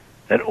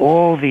that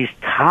all these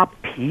top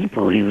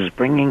people he was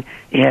bringing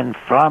in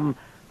from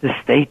the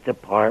State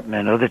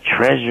Department or the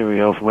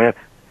Treasury or where,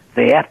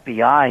 the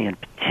FBI in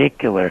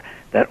particular,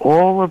 that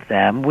all of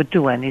them would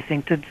do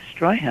anything to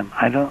destroy him.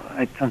 I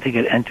don't think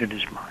it entered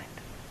his mind.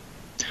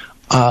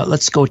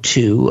 Let's go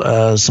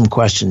to some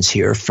questions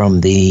here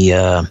from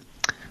the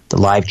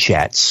live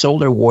chat.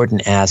 Solar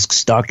Warden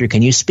asks, Doctor,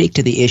 can you speak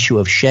to the issue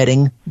of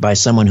shedding by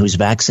someone who's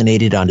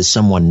vaccinated onto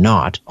someone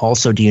not?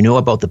 Also, do you know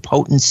about the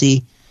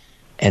potency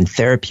and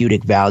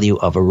therapeutic value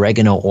of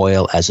oregano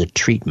oil as a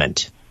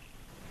treatment?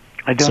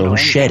 I don't know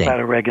anything about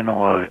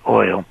oregano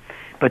oil,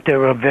 but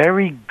there are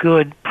very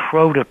good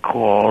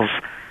protocols,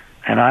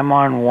 and I'm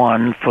on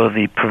one for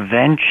the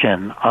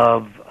prevention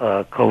of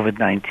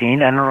COVID-19, and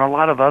there are a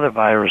lot of other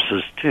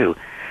viruses too.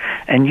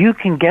 And you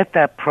can get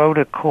that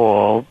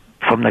protocol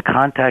from the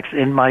contacts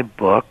in my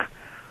book,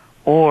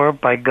 or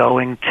by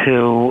going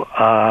to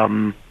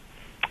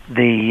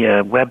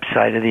the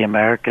website of the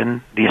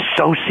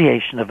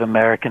Association of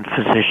American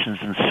Physicians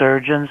and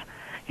Surgeons.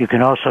 You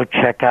can also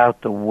check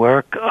out the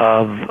work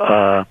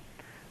of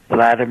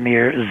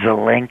Vladimir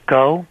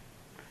Zelenko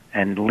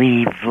and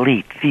Lee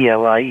Vliet,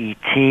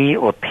 V-L-I-E-T,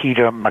 or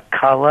Peter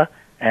McCullough,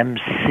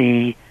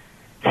 M-C-C-U-L-L-O-U-G-H,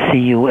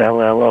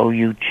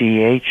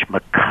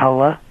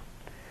 McCullough.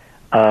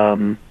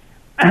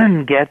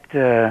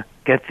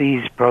 Get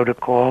these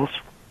protocols.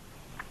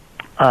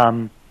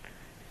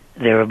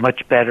 There are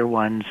much better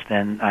ones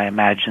than I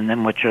imagine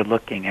than what you're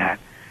looking at.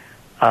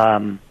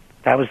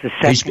 That was the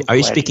second. Are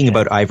you speaking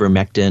about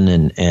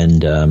ivermectin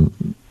and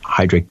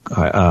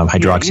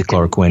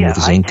hydroxychloroquine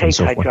with zinc and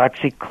so forth? I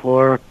take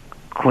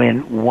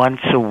hydroxychloroquine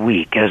once a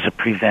week as a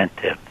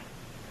preventive.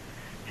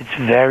 It's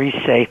very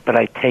safe, but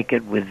I take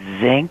it with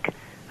zinc.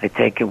 I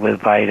take it with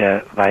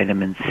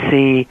vitamin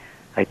C.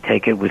 I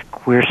take it with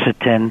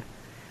quercetin.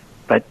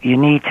 But you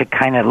need to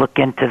kind of look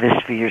into this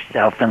for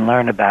yourself and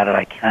learn about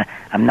it.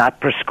 I'm not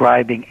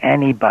prescribing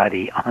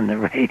anybody on the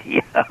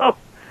radio.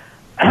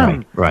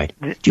 Right.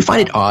 Do you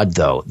find it odd,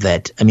 though,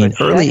 that,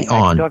 early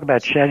on... Talk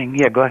about shedding.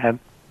 Yeah, go ahead.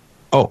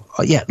 Oh,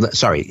 yeah,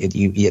 sorry.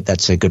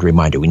 That's a good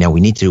reminder. We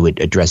need to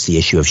address the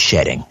issue of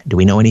shedding. Do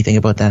we know anything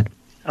about that?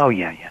 Oh,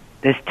 yeah.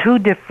 There's two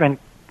different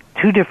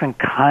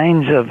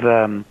kinds of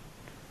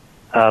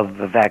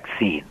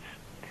vaccines.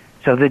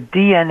 So the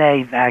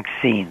DNA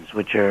vaccines,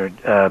 which are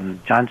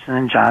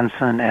Johnson &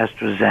 Johnson,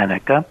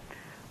 AstraZeneca,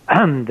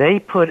 they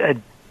put a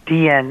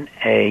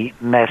DNA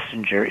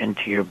messenger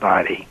into your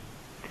body.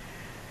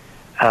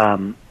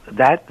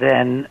 That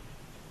then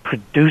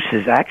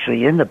produces,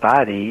 actually in the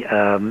body,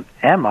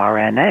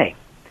 mRNA,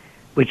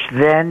 which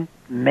then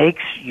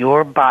makes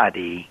your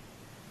body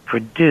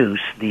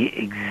produce the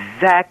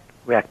exact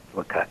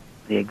replica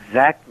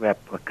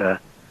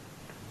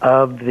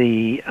of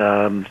the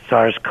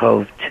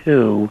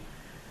SARS-CoV-2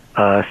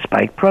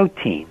 spike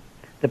protein.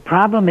 The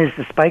problem is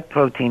the spike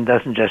protein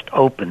doesn't just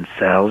open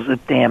cells,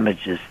 it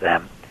damages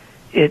them.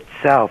 It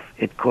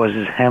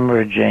causes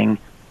hemorrhaging,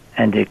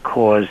 and it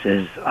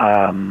causes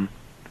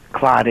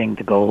clotting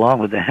to go along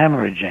with the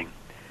hemorrhaging.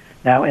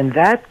 Now, in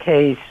that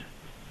case,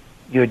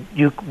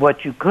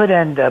 what you could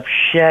end up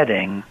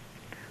shedding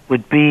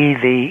would be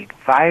the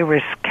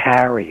virus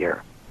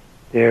carrier.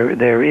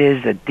 There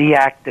is a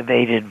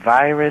deactivated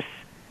virus.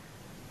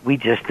 We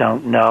just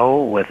don't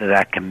know whether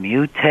that can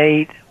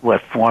mutate,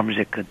 what forms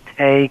it could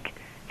take.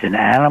 It's an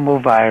animal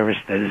virus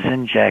that is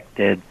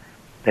injected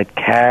that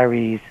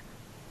carries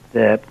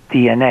the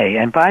DNA.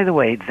 And by the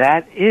way,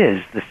 that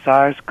is the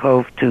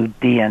SARS-CoV-2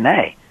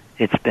 DNA.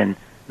 It's been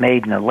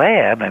made in a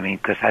lab,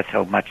 because that's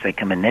how much they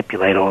can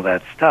manipulate all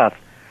that stuff.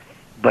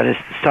 But it's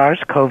the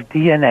SARS-CoV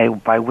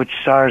DNA by which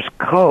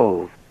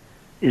SARS-CoV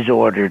is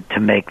ordered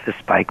to make the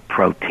spike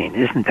protein.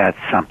 Isn't that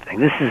something?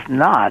 This is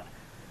not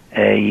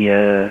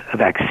a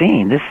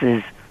vaccine. This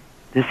is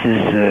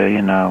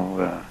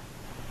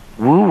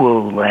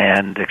woo-woo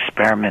land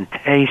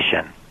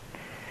experimentation.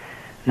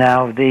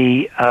 Now,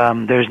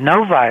 there's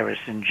no virus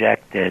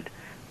injected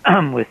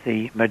with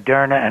the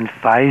Moderna and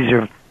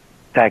Pfizer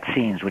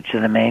vaccines, which are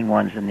the main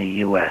ones in the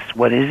U.S.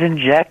 What is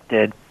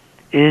injected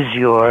is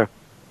your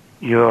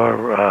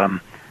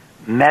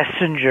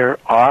messenger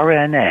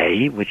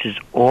RNA, which is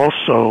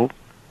also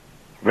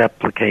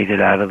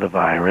replicated out of the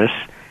virus,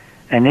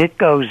 and it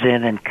goes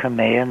in and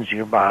commands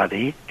your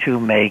body to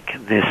make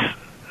this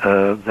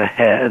the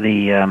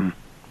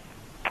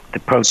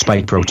protein,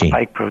 spike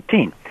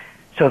protein.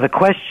 So the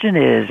question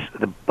is,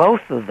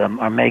 both of them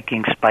are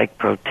making spike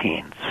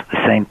proteins,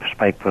 the same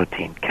spike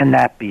protein. Can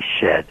that be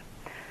shed?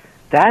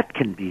 That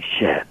can be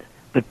shed,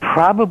 but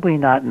probably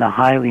not in a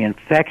highly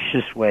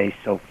infectious way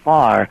so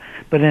far,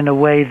 but in a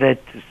way that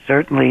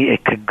certainly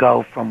it could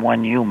go from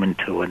one human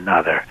to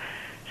another.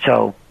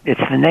 So it's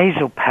the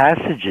nasal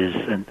passages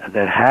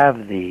that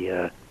have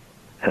the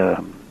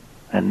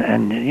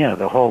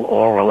the whole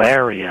oral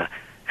area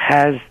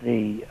has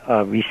the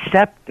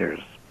receptors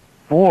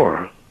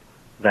for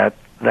that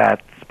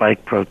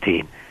spike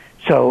protein.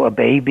 So a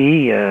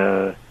baby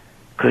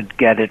could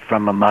get it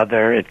from a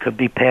mother. It could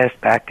be passed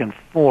back and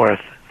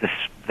forth.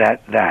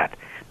 That,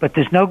 but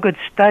there's no good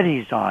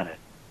studies on it.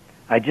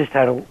 I just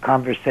had a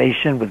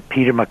conversation with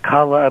Peter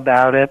McCullough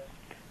about it,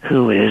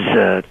 who is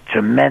a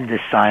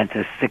tremendous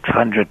scientist,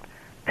 600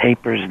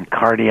 papers in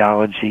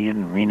cardiology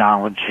and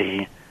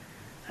rhenology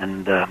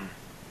and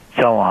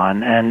so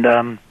on.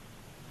 And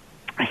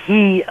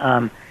he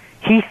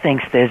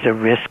thinks there's a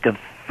risk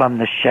from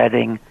the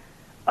shedding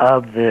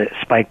of the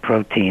spike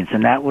proteins,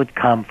 and that would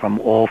come from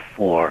all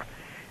four.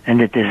 And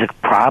that there's a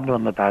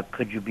problem about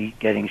could you be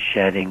getting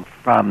shedding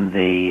from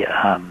the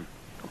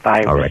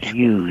virus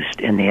used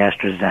in the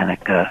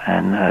AstraZeneca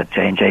and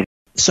J&J.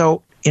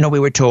 So, we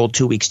were told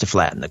 2 weeks to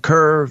flatten the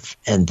curve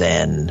and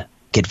then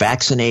get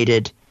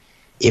vaccinated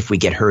if we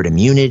get herd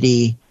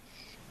immunity.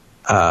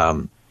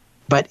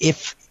 But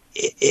if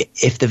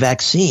the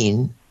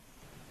vaccine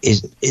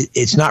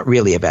it's not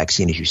really a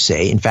vaccine, as you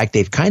say. In fact,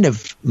 they've kind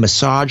of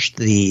massaged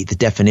the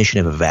definition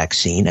of a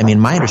vaccine. I mean,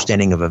 my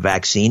understanding of a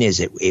vaccine is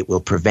it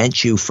will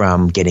prevent you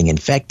from getting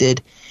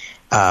infected,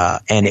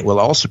 and it will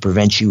also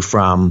prevent you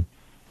from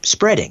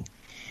spreading.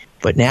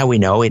 But now we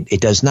know it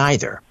does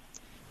neither.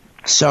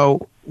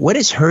 So what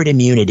does herd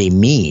immunity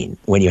mean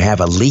when you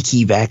have a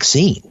leaky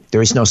vaccine?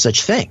 There is no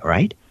such thing,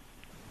 right?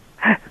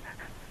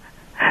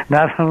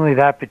 Not only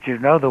that, but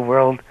the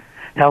World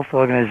Health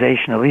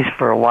Organization, at least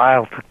for a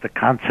while, took the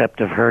concept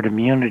of herd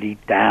immunity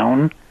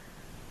down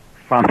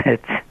from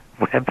its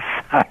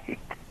website.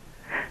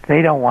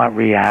 They don't want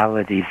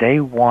reality. They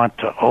want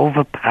to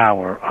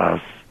overpower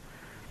us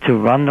to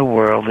run the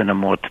world in a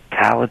more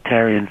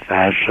totalitarian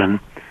fashion.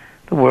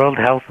 The World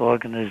Health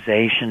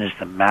Organization is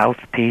the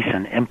mouthpiece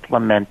and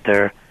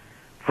implementer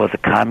for the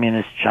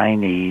Communist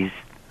Chinese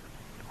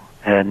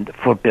and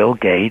for Bill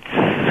Gates,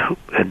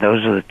 and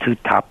those are the two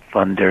top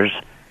funders.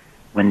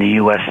 When the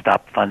U.S.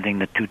 stopped funding,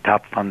 the two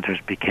top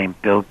funders became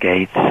Bill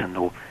Gates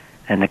and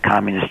the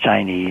Communist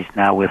Chinese.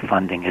 Now we're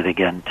funding it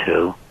again,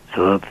 too.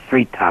 So the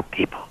three top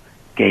people,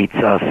 Gates,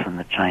 us, and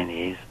the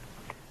Chinese.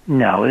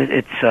 No,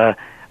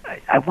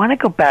 I want to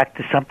go back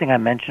to something I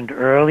mentioned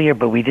earlier,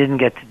 but we didn't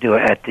get to do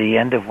it. At the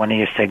end of one of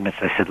your segments,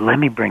 I said, let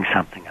me bring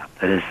something up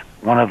that is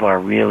one of our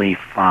really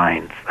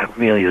finds that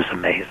really is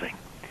amazing,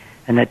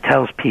 and that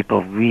tells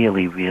people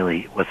really,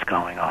 really what's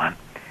going on.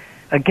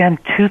 Again,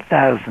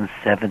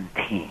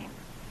 2017.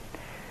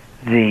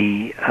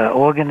 The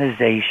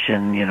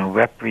organization,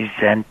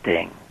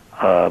 representing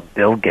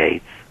Bill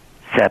Gates,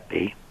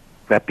 CEPI,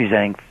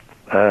 representing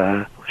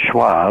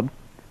Schwab,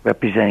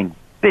 representing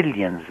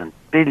billions and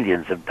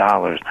billions of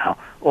dollars now,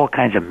 all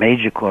kinds of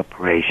major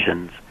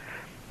corporations,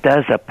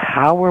 does a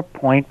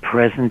PowerPoint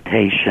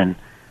presentation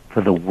for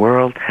the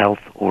World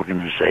Health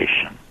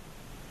Organization.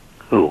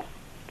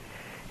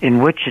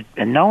 In which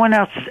and no one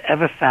else has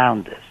ever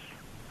found this.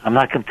 I'm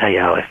not going to tell you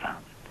how I found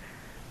it.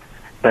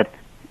 But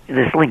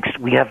there's links.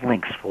 We have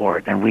links for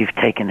it, and we've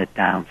taken it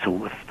down.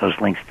 So if those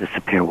links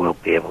disappear, we'll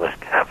be able to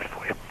have it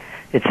for you.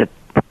 It's a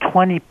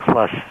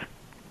 20-plus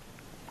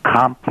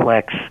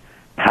complex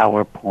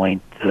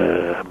PowerPoint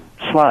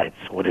slides,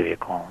 whatever you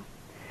call them.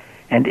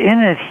 And in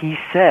it, he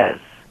says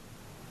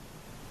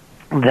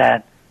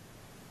that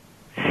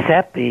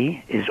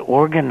CEPI is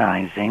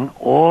organizing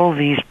all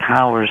these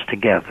powers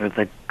together,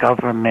 the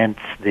governments,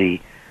 the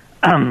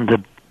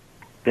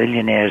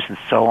billionaires, and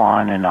so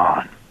on and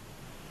on.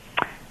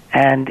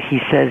 And he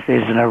says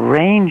there's an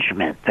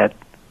arrangement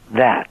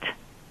that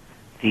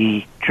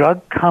the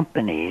drug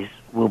companies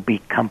will be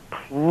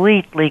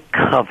completely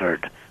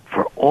covered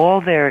for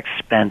all their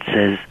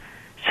expenses,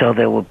 so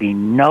there will be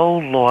no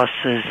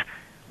losses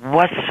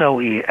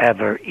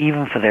whatsoever,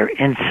 even for their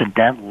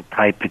incidental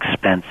type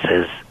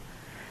expenses,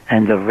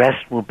 and the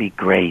rest will be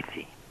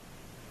gravy.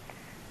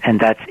 And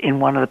that's in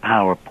one of the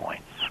PowerPoints.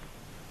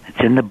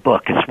 It's in the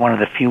book. It's one of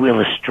the few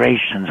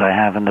illustrations I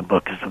have in the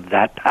book is of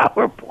that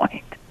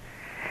PowerPoint.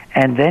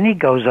 And then he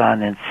goes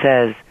on and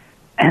says,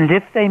 and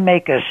if they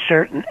make a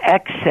certain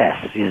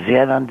excess, is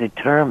yet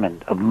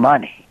undetermined, of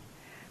money,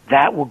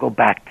 that will go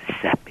back to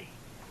CEPI.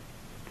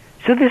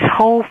 So this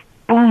whole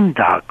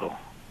boondoggle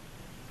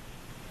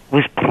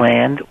was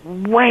planned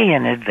way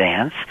in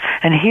advance.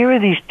 And here are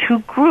these two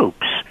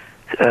groups,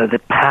 the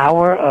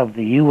power of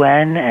the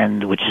UN,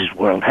 and which is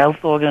World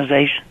Health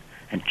Organization,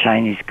 and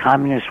Chinese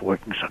communists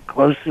working so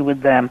closely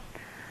with them,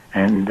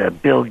 and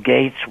Bill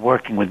Gates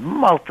working with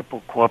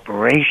multiple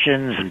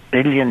corporations and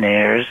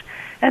billionaires,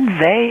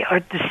 and they are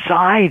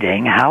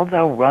deciding how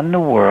they'll run the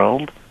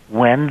world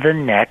when the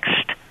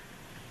next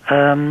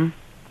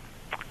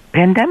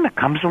pandemic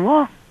comes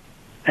along.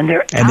 And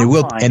there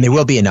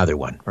will be another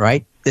one,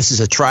 right? This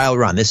is a trial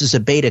run. This is a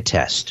beta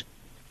test.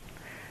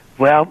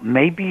 Well,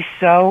 maybe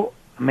so.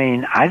 I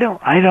mean, I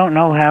don't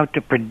know how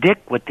to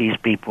predict what these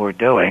people are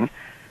doing.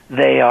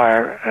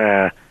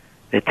 They're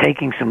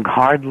taking some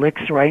hard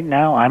licks right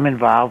now. I'm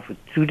involved with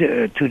two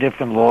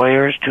different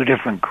lawyers, two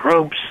different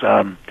groups,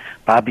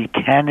 Bobby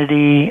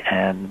Kennedy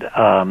and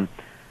Tom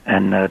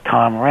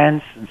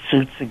Renz, in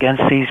suits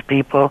against these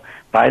people.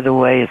 By the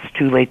way, it's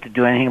too late to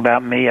do anything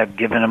about me. I've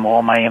given them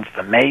all my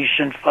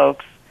information,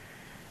 folks,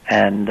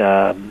 and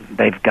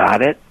they've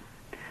got it.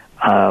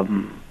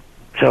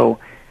 So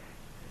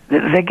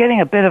they're getting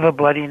a bit of a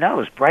bloody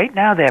nose. Right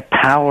now they're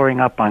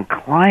powering up on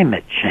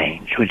climate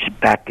change, which is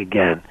back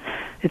again.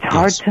 It's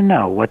hard to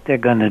know what they're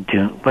going to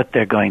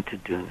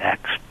do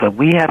next, but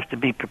we have to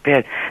be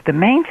prepared. The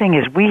main thing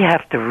is we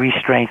have to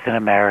re-strengthen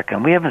America,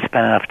 and we haven't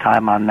spent enough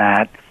time on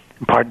that,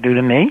 in part due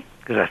to me,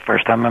 because that's the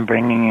first time I'm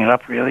bringing it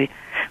up, really.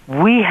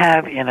 We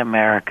have in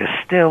America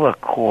still a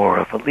core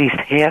of at least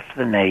half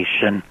the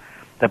nation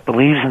that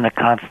believes in the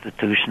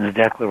Constitution, the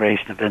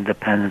Declaration of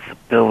Independence, the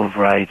Bill of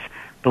Rights,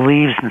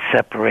 believes in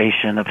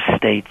separation of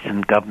states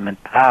and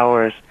government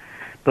powers,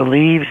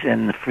 believes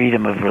in the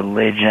freedom of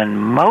religion.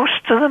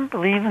 Most of them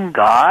believe in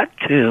God,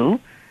 too.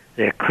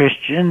 They're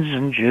Christians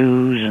and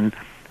Jews and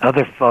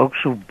other folks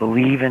who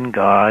believe in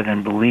God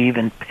and believe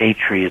in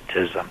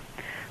patriotism.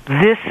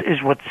 This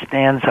is what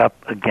stands up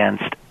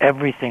against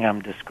everything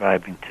I'm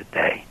describing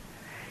today.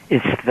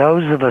 It's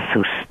those of us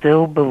who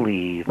still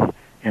believe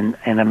in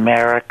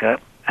America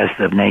as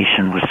the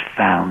nation was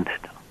founded,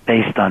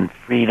 based on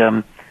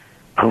freedom,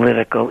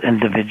 political,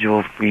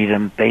 individual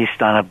freedom,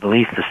 based on a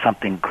belief there's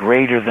something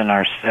greater than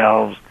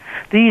ourselves.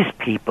 These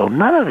people,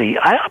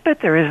 I bet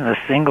there isn't a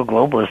single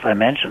globalist I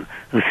mentioned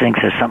who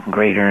thinks there's something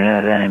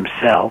greater than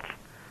himself,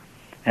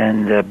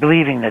 and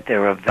believing that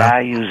there are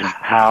values and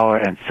power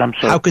and some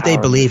sort of. How could they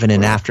believe in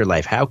an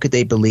afterlife? How could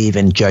they believe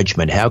in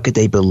judgment? How could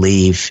they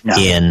believe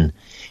in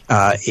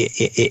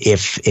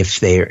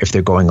if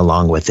they're going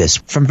along with this?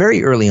 From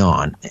very early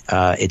on,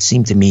 it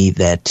seemed to me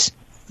that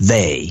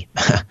they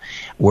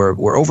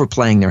were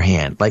overplaying their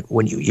hand. Like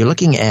when you're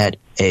looking at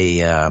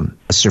a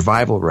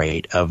survival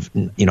rate of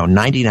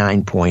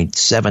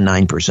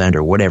 99.79%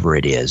 or whatever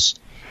it is,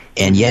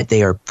 and yet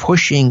they are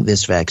pushing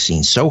this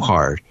vaccine so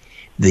hard.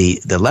 The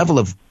level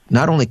of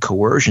not only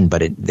coercion,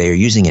 but they're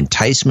using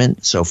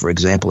enticement. So, for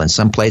example, in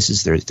some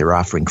places they're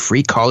offering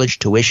free college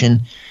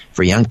tuition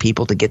for young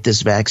people to get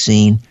this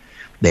vaccine.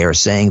 They are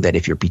saying that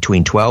if you're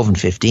between 12 and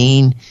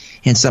 15,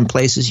 in some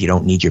places you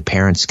don't need your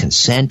parents'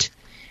 consent.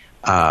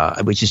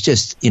 Which is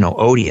just,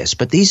 odious.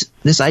 But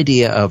this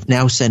idea of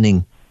now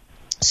sending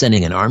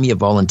an army of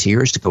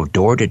volunteers to go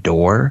door to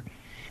door,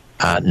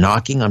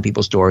 knocking on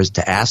people's doors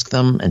to ask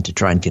them and to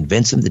try and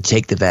convince them to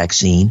take the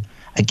vaccine,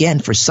 again,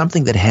 for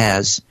something that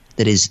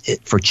is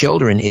for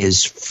children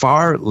is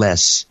far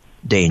less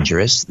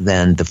dangerous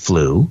than the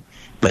flu,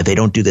 but they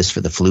don't do this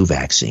for the flu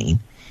vaccine.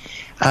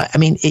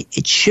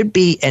 It should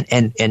be,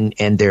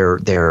 and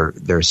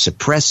they're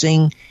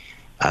suppressing,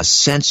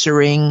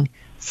 censoring,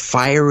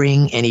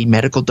 firing any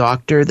medical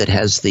doctor that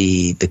has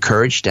the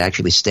courage to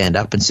actually stand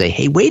up and say,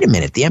 hey, wait a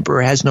minute, the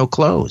emperor has no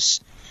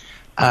clothes.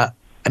 I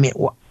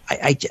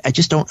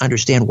just don't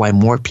understand why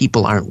more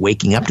people aren't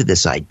waking up to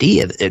this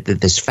idea,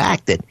 this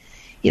fact that,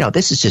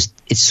 this is just,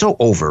 it's so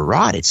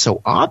overwrought, it's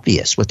so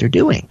obvious what they're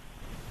doing.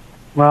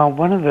 Well,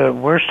 one of the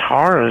worst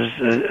horrors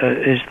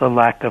is the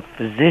lack of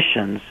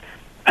physicians.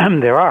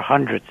 There are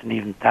hundreds and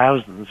even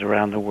thousands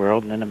around the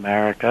world and in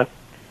America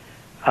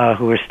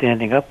who are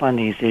standing up on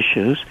these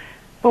issues.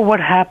 But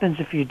what happens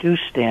if you do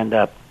stand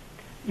up?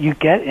 You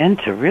get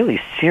into really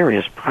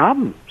serious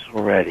problems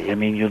already.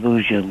 You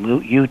lose your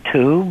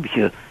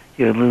YouTube,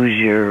 you lose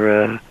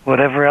your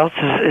whatever else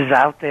is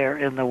out there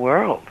in the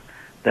world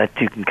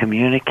that you can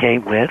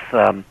communicate with.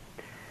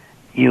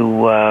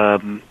 You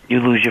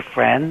lose your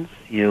friends.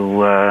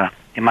 You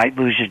might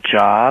lose your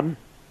job.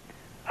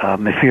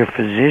 If you're a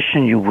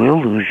physician, you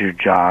will lose your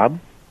job.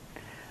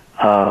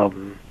 I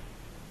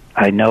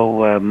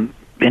know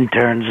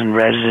interns and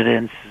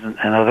residents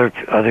and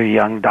other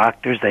young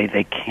doctors,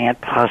 they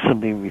can't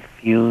possibly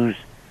refuse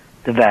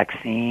the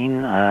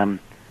vaccine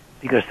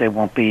because they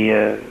won't be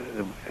able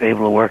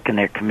to work in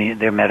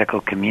their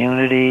medical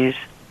communities.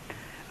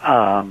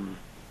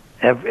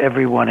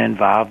 Everyone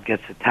involved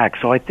gets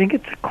attacked. So I think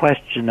it's a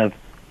question of,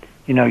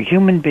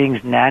 human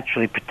beings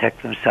naturally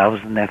protect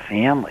themselves and their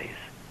families.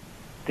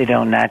 They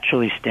don't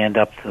naturally stand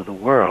up to the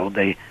world.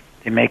 They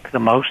make the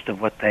most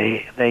of what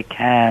they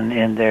can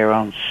in their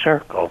own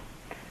circle.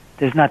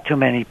 There's not too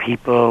many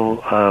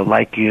people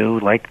like you,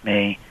 like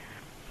me,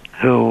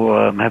 who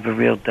have a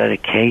real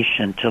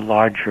dedication to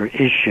larger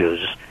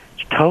issues.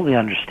 It's totally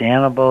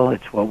understandable.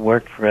 It's what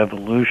worked for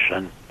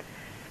evolution.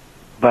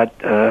 But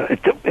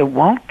it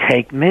won't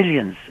take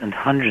millions and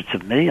hundreds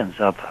of millions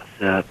of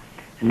us.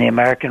 In the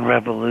American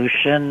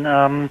Revolution,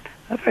 a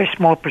very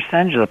small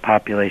percentage of the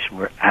population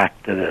were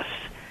activists,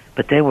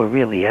 but they were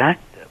really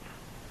active.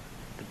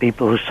 The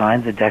people who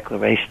signed the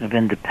Declaration of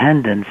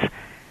Independence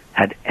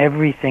had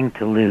everything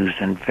to lose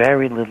and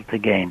very little to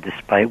gain,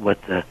 despite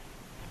what the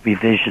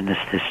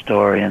revisionist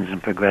historians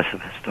and progressive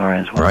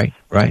historians want.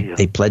 Right.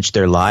 They pledged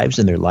their lives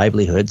and their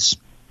livelihoods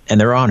and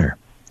their honor.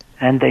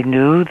 And they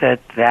knew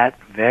that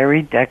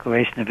very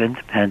Declaration of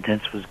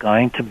Independence was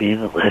going to be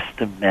the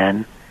list of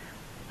men.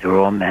 They were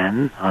all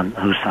men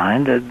who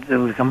signed it. It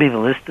was going to be the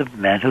list of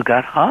men who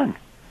got hung.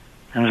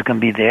 And it was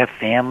going to be their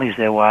families,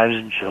 their wives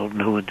and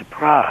children who were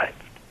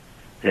deprived,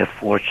 their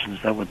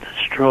fortunes that were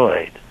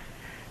destroyed.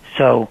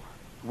 So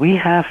we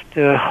have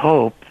to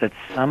hope that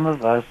some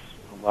of us,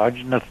 large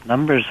enough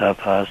numbers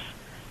of us,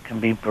 can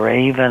be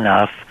brave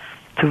enough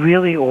to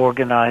really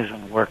organize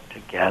and work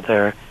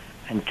together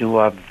and do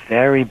our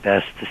very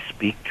best to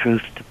speak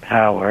truth to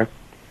power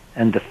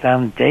And the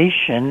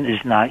foundation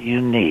is not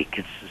unique.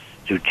 It's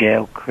a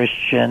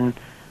Judeo-Christian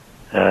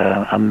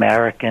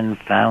American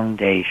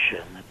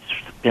foundation.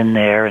 It's been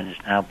there and is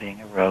now being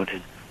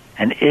eroded.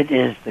 And it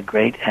is the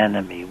great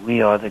enemy.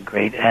 We are the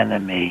great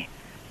enemy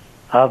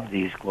of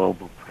these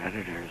global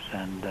predators.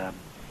 And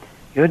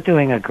you're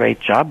doing a great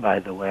job, by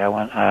the way. I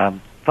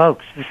want,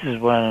 folks, this is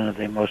one of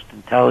the most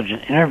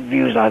intelligent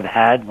interviews I've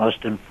had,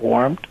 most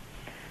informed.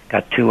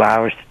 Got 2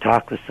 hours to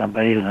talk with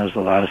somebody who knows a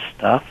lot of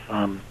stuff.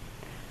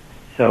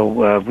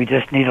 So we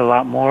just need a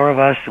lot more of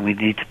us, and we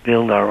need to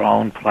build our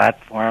own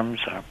platforms.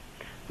 I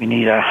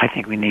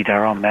think we need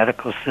our own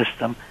medical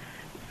system.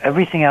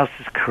 Everything else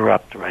is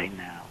corrupt right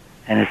now,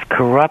 and it's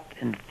corrupt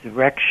in the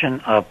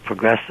direction of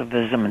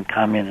progressivism and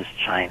communist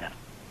China.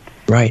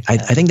 Right. I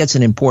think that's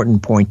an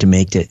important point to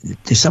make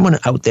to someone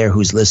out there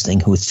who's listening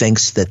who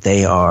thinks that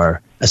they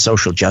are a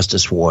social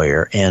justice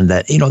warrior and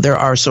that, there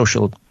are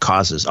social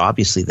causes,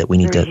 obviously, that we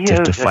need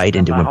to fight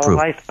and to improve.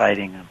 My whole life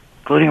fighting them,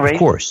 including racism. Of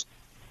course.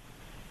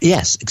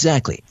 Yes,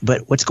 exactly.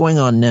 But what's going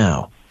on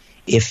now,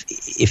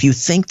 if you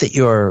think that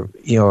you're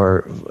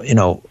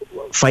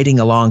fighting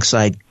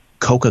alongside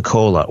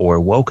Coca-Cola or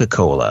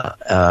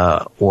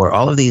Woca-Cola or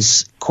all of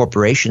these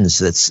corporations,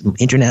 that's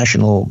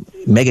international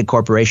mega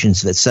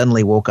corporations that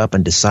suddenly woke up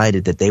and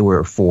decided that they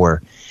were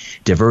for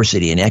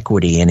diversity and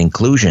equity and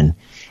inclusion,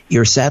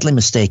 you're sadly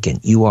mistaken.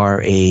 You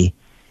are a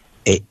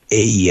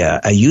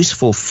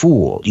useful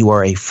fool. You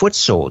are a foot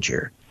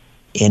soldier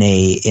in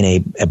a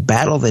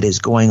battle that is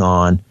going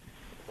on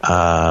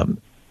that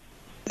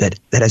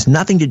has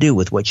nothing to do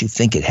with what you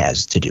think it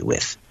has to do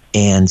with.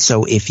 And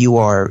so if you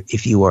are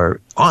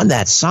on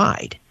that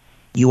side,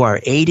 you are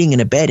aiding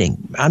and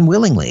abetting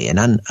unwillingly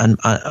and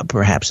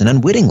perhaps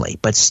unwittingly,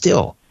 but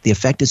still the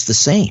effect is the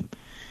same.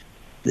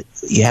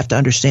 You have to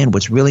understand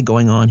what's really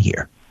going on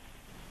here.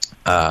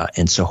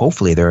 And so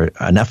hopefully there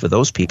are enough of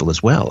those people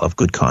as well of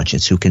good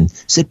conscience who can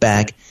sit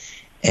back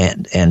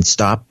and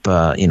stop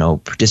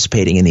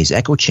participating in these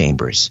echo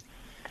chambers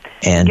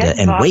and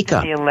wake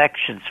up. The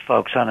elections,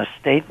 folks, on a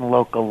state and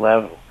local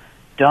level.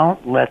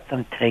 Don't let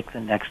them take the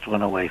next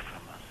one away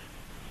from us.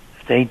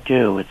 If they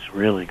do, it's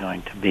really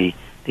going to be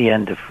the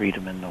end of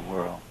freedom in the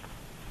world.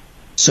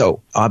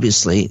 So,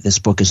 obviously, this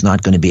book is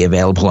not going to be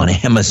available on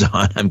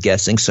Amazon, I'm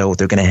guessing, so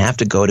they're going to have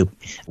to go to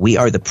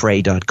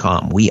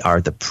wearetheprey.com,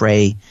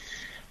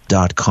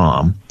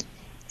 wearetheprey.com,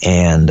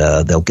 and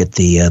they'll get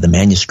the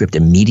manuscript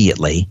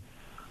immediately.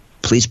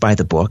 Please buy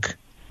the book.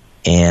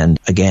 And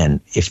again,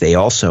 if they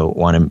also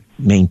want to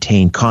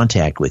maintain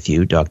contact with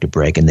you, Dr.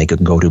 Breggin, they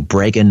can go to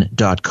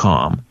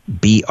breggin.com,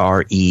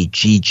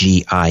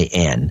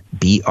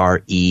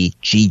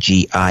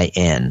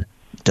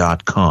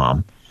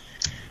 breggin.com.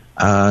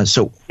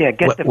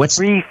 Get the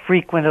free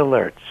frequent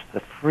alerts. The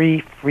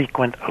free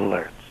frequent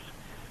alerts.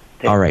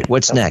 All right,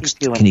 what's next?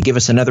 Can you give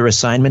us another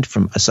assignment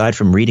aside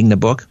from reading the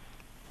book?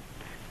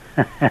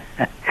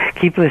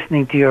 Keep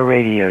listening to your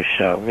radio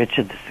show.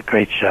 Richard, this is a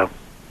great show.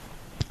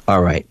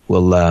 All right.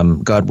 Well,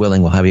 God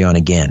willing, we'll have you on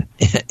again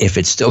if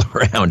it's still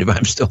around, if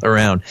I'm still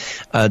around.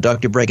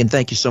 Dr. Breggin,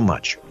 thank you so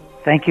much.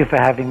 Thank you for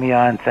having me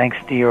on. Thanks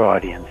to your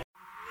audience.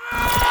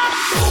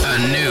 A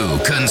new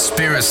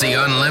Conspiracy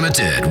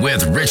Unlimited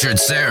with Richard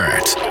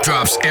Syrett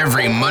drops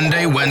every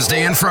Monday,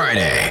 Wednesday, and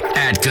Friday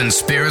at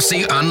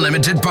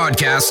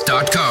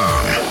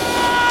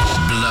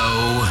conspiracyunlimitedpodcast.com.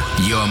 Blow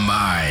your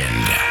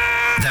mind.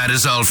 That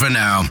is all for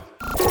now.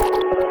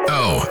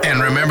 Oh, and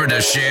remember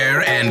to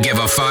share and give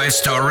a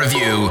 5-star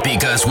review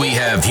because we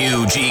have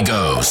huge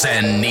egos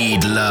and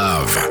need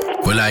love.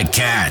 We're like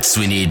cats.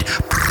 We need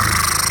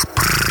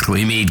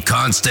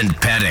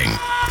constant petting.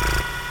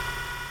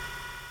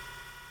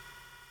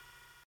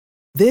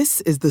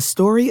 This is the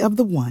story of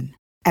the one.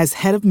 As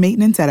head of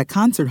maintenance at a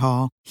concert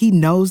hall, he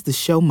knows the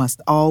show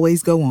must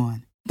always go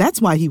on.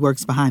 That's why he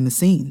works behind the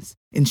scenes,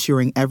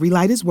 ensuring every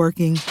light is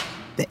working,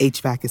 the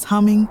HVAC is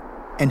humming,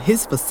 and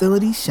his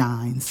facility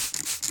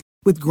shines.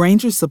 With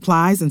Grainger's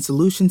supplies and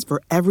solutions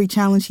for every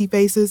challenge he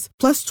faces,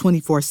 plus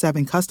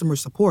 24/7 customer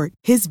support,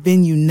 his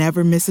venue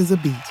never misses a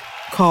beat.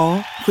 Call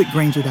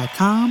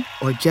quickgrainger.com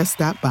or just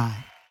stop by.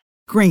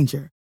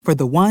 Grainger, for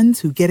the ones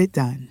who get it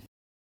done.